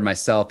put it better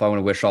myself. I want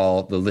to wish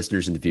all the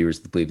listeners and the viewers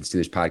of the Bleav in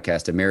Steelers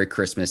podcast a Merry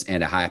Christmas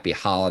and a happy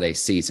holiday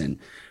season.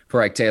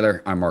 For Ike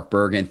Taylor, I'm Mark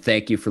Bergen.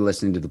 Thank you for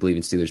listening to the Bleav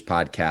in Steelers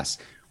podcast.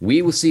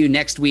 We will see you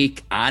next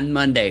week on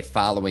Monday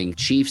following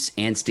Chiefs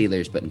and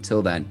Steelers. But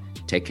until then,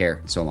 take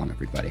care. So long,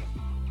 everybody.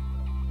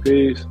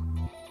 Peace.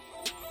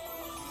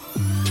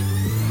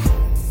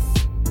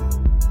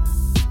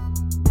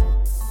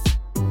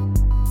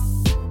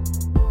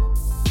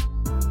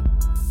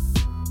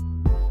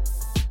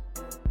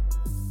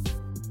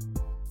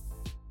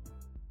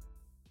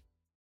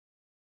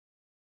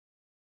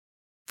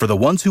 For the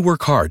ones who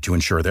work hard to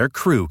ensure their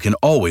crew can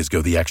always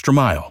go the extra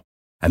mile,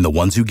 and the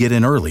ones who get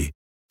in early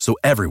so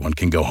everyone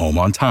can go home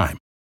on time,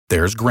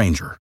 there's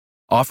Grainger,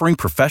 offering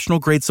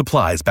professional-grade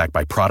supplies backed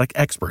by product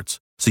experts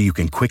so you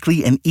can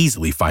quickly and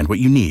easily find what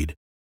you need.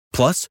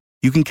 Plus,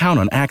 you can count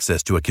on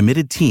access to a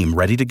committed team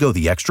ready to go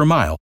the extra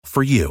mile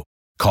for you.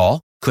 Call,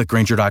 click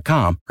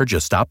Grainger.com, or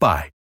just stop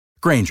by.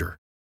 Grainger,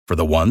 for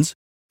the ones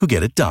who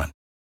get it done.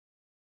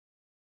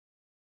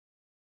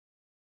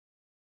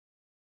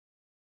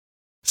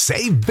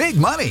 Save big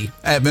money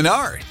at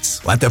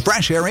Menards. Let the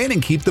fresh air in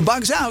and keep the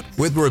bugs out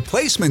with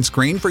replacement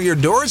screen for your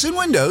doors and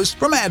windows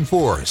from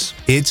AdForce.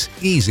 It's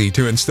easy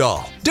to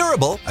install,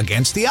 durable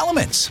against the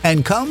elements,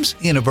 and comes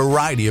in a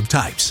variety of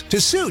types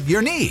to suit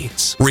your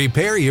needs.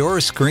 Repair your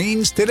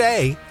screens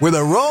today with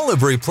a roll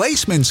of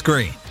replacement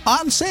screen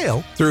on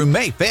sale through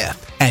May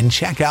 5th. And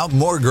check out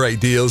more great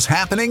deals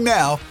happening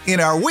now in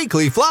our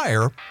weekly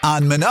flyer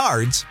on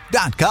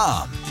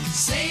Menards.com.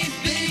 Save